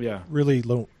 I Yeah. really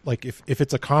don't, like, if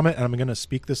it's a comment and I'm going to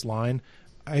speak this line,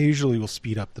 I usually will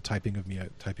speed up the typing of me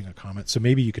typing a comment. So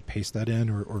maybe you could paste that in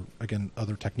or again,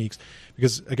 other techniques.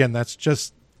 Because, again, that's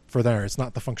just for there. It's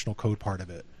not the functional code part of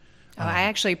it. I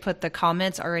actually put the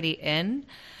comments already in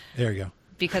There you go.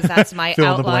 because that's my Fill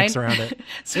outline. the blanks around it.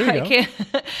 So There you I go.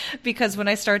 can't, because when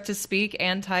I start to speak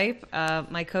and type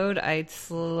my code, I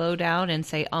slow down and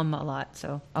say a lot.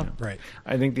 So Right.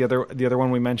 I think the other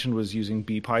one we mentioned was using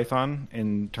BPython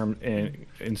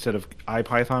instead of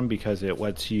IPython because it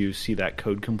lets you see that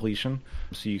code completion.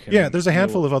 So you can. Yeah, there's a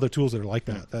handful of other tools that are like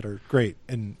that are great.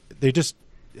 And they just,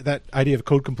 that idea of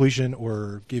code completion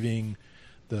or giving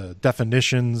the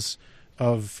definitions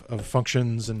of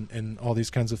functions and all these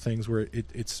kinds of things where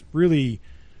it's really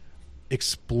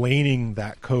explaining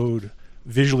that code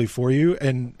visually for you.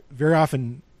 And very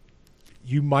often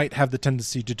you might have the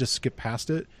tendency to just skip past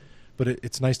it, but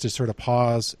it's nice to sort of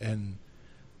pause and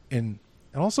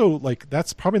also, like,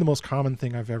 that's probably the most common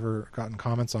thing I've ever gotten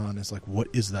comments on is like, what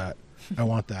is that? I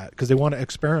want that, because they want to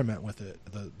experiment with it.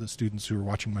 The students who are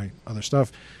watching my other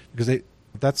stuff, because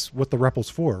that's what the REPL's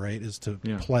for, right? Is to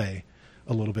play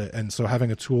a little bit. And so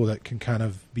having a tool that can kind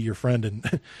of be your friend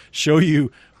and show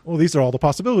you, well, these are all the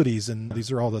possibilities and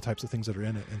these are all the types of things that are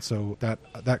in it. And so that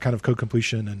kind of code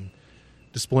completion and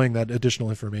displaying that additional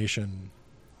information,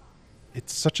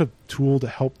 it's such a tool to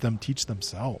help them teach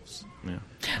themselves. Yeah.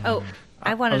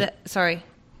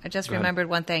 I just remembered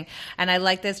one thing, and I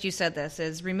like this. You said this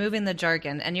is removing the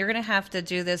jargon, and you're going to have to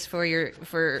do this for your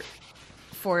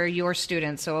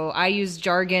students. So I use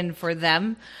jargon for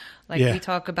them. We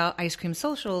talk about ice cream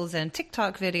socials and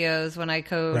TikTok videos when I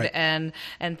code right. and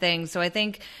things. So I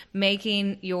think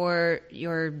making your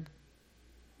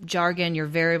jargon, your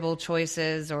variable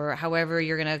choices, or however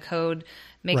you're going to code,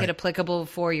 make right. it applicable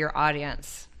for your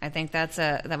audience. I think that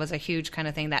was a huge kind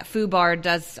of thing that FooBar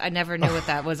does. I never knew what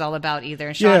that was all about either,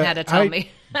 and Sean had to tell me.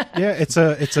 Yeah, it's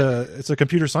a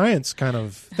computer science kind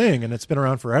of thing, and it's been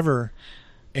around forever.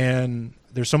 And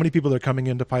there's so many people that are coming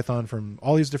into Python from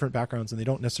all these different backgrounds, and they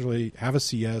don't necessarily have a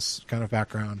CS kind of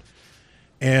background.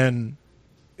 And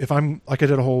if I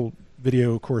did a whole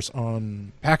video course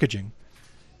on packaging,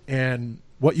 and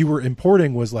what you were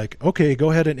importing was like, okay, go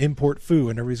ahead and import foo,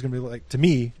 and everybody's going to be like, to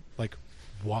me, like,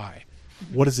 why?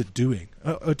 What is it doing?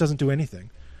 It doesn't do anything.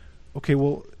 Okay,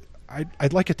 well,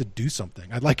 I'd like it to do something.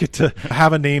 I'd like it to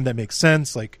have a name that makes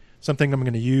sense, like something I'm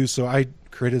going to use. So I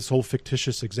created this whole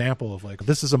fictitious example of like,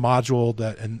 this is a module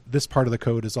and this part of the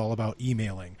code is all about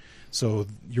emailing. So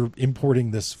you're importing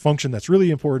this function that's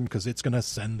really important because it's going to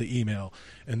send the email.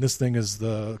 And this thing is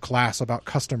the class about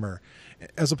customer,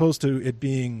 as opposed to it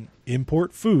being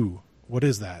import foo. What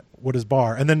is that? What is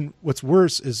bar? And then what's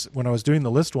worse is when I was doing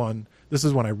the list one, this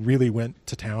is when I really went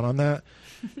to town on that.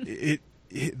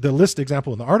 The list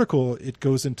example in the article, it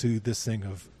goes into this thing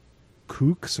of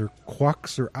kooks or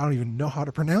quux, or I don't even know how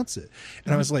to pronounce it.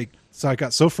 And I was like, so I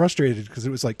got so frustrated because it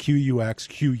was like QUX,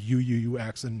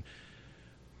 QUUUX. And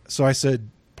so I said,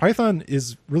 Python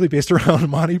is really based around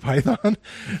Monty Python.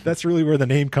 That's really where the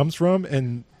name comes from.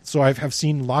 And so have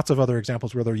seen lots of other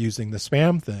examples where they're using the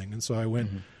spam thing. And so I went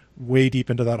way deep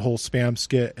into that whole spam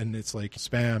skit, and it's like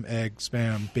spam, egg,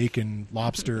 spam, bacon,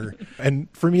 lobster. And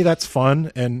for me, that's fun.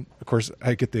 And of course,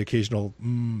 I get the occasional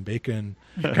bacon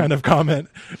kind of comment.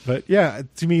 But yeah,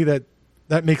 to me, that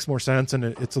makes more sense, and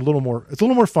it's a little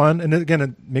more fun. And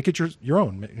again, make it your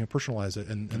own, personalize it.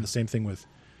 And the same thing with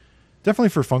definitely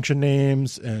for function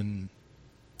names and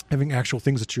having actual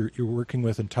things that you're working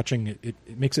with and touching.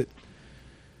 It makes it,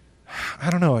 I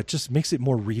don't know, it just makes it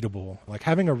more readable. Like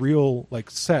having a real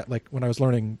set, like when I was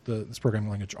learning this programming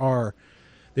language R,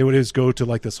 they would always go to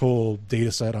like this whole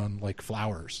data set on like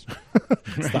flowers.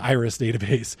 It's the Iris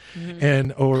database,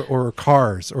 and or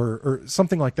cars or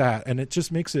something like that. And it just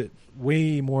makes it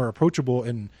way more approachable.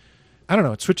 And I don't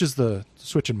know, it switches the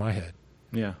switch in my head.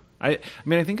 Yeah. I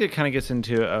mean, I think it kind of gets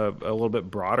into a little bit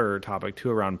broader topic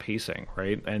too around pacing,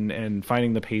 right? And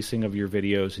finding the pacing of your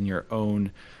videos in your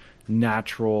own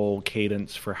natural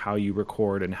cadence for how you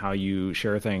record and how you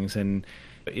share things. And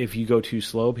if you go too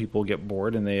slow, people get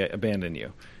bored and they abandon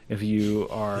you. If you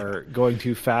are going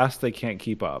too fast, they can't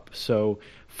keep up. So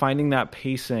finding that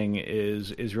pacing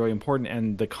is really important,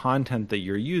 and the content that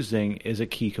you're using is a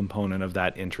key component of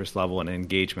that interest level and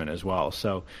engagement as well.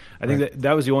 So I think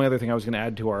that was the only other thing I was going to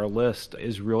add to our list,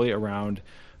 is really around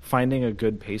finding a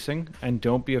good pacing, and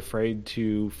don't be afraid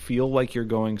to feel like you're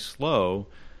going slow,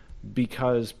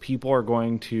 because people are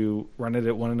going to run it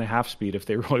at 1.5 speed if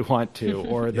they really want to,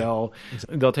 or they'll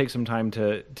take some time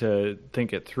to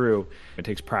think it through. It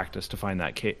takes practice to find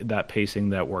that pacing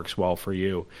that works well for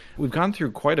you. We've gone through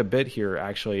quite a bit here,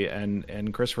 actually,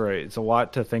 and Christopher, it's a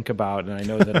lot to think about, and I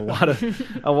know that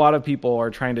a lot of people are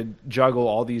trying to juggle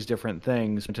all these different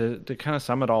things. To kind of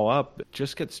sum it all up,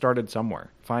 just get started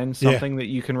somewhere. Find something that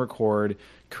you can record,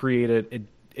 create it.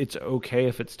 It's okay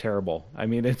if it's terrible. I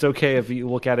mean, it's okay if you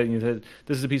look at it and you say,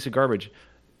 this is a piece of garbage.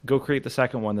 Go create the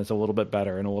second one that's a little bit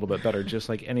better and a little bit better, just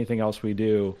like anything else we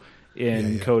do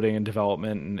in coding and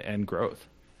development and growth.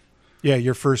 Yeah,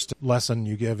 your first lesson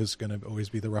you give is going to always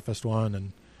be the roughest one,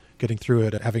 and getting through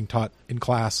it, having taught in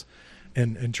class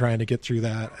and trying to get through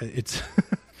that, it's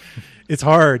it's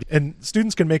hard. And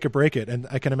students can make or break it. And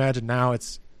I can imagine now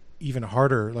it's even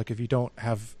harder. Like if you don't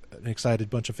have an excited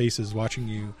bunch of faces watching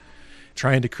you,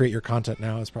 trying to create your content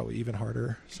now is probably even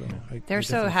harder. So they're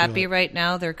so happy right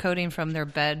now. They're coding from their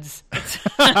beds.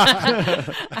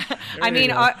 I mean,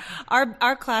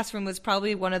 our classroom was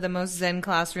probably one of the most zen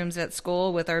classrooms at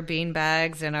school, with our bean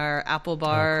bags and our apple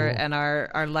bar and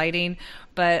our lighting.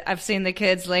 But I've seen the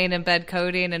kids laying in bed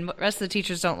coding, and the rest of the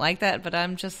teachers don't like that. But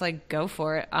I'm just like, go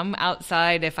for it. I'm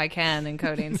outside if I can and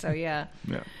coding. So yeah,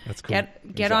 that's cool.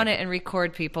 Get on it and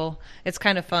record, people. It's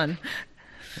kind of fun.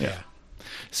 Yeah.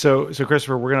 So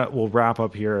Christopher, we'll wrap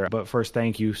up here, but first,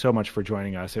 thank you so much for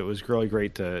joining us. It was really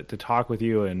great to talk with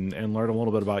you and learn a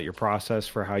little bit about your process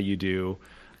for how you do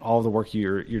all the work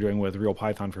you're doing with Real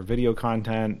Python for video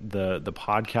content. The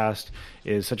podcast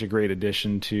is such a great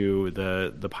addition to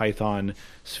the Python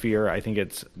sphere. I think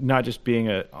it's not just being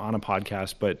on a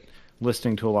podcast, but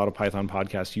listening to a lot of Python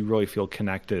podcasts, you really feel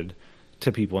connected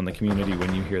to people in the community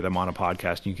when you hear them on a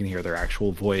podcast. You can hear their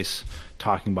actual voice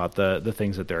talking about the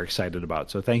things that they're excited about.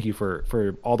 So thank you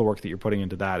for all the work that you're putting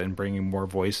into that and bringing more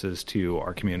voices to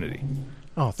our community.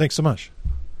 Oh, thanks so much.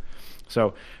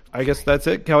 So I guess that's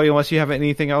it, Kelly, unless you have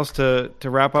anything else to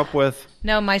wrap up with.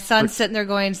 No, my son's sitting there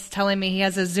telling me he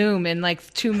has a Zoom in like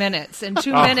 2 minutes. In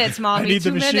 2 minutes, Mommy, I need 2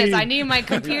 the minutes. machine. I need my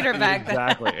computer back.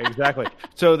 Exactly.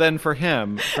 So then for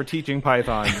him, for teaching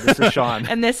Python, this is Sean.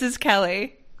 And this is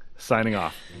Kelly. Signing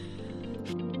off.